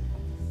day.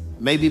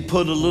 Maybe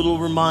put a little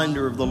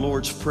reminder of the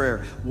Lord's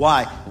Prayer.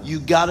 Why?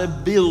 You got to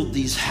build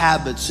these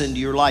habits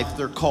into your life.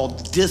 They're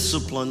called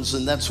disciplines,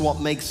 and that's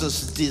what makes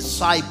us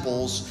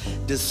disciples.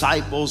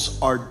 Disciples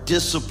are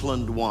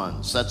disciplined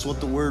ones. That's what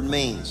the word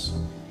means.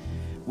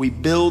 We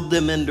build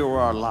them into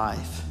our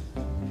life.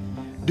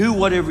 Do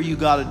whatever you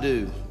got to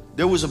do.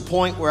 There was a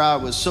point where I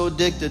was so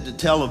addicted to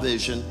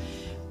television,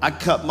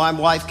 my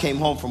wife came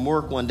home from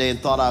work one day and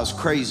thought I was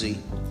crazy.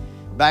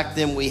 Back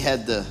then we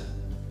had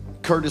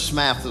Curtis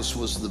Mathis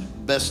was the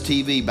best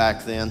TV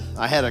back then.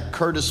 I had a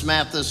Curtis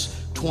Mathis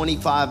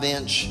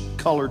 25-inch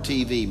color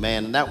TV,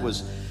 man, and that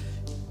was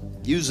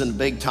using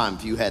big time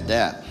if you had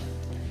that.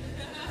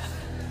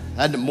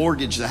 I had to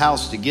mortgage the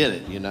house to get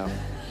it, you know.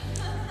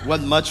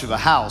 Wasn't much of a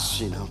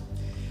house, you know.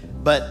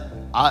 But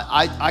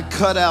I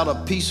cut out a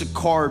piece of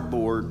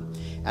cardboard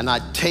and I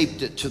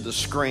taped it to the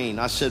screen.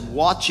 I said,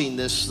 watching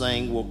this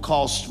thing will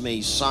cost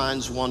me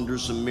signs,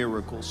 wonders, and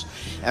miracles.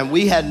 And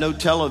we had no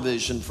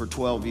television for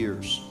 12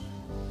 years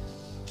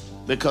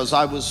because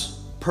I was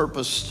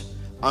purposed,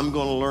 I'm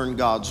going to learn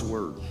God's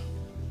word.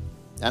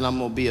 And I'm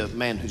going to be a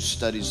man who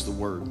studies the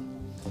word.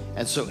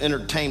 And so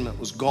entertainment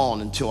was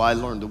gone until I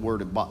learned the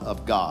word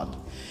of God.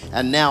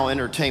 And now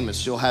entertainment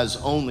still has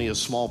only a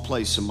small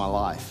place in my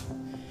life.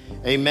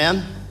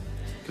 Amen?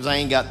 Because I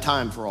ain't got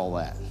time for all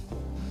that.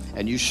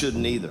 And you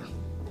shouldn't either.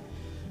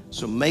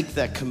 So make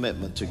that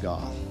commitment to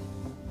God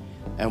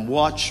and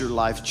watch your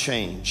life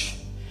change.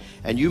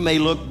 And you may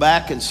look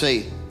back and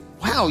say,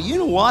 wow, you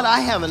know what? I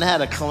haven't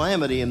had a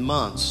calamity in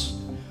months.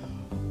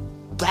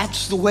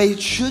 That's the way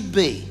it should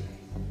be.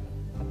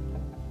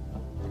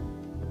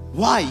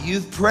 Why?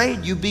 You've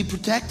prayed. You be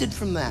protected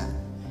from that.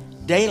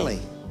 Daily.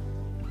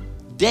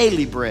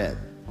 Daily bread.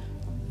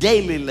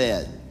 Daily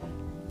led.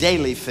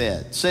 Daily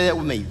fed. Say that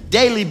with me.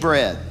 Daily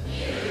bread.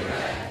 Daily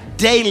bread.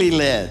 Daily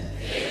led.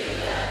 Daily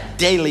led.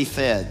 Daily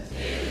fed.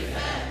 Daily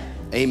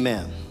fed.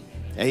 Amen.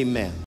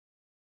 Amen.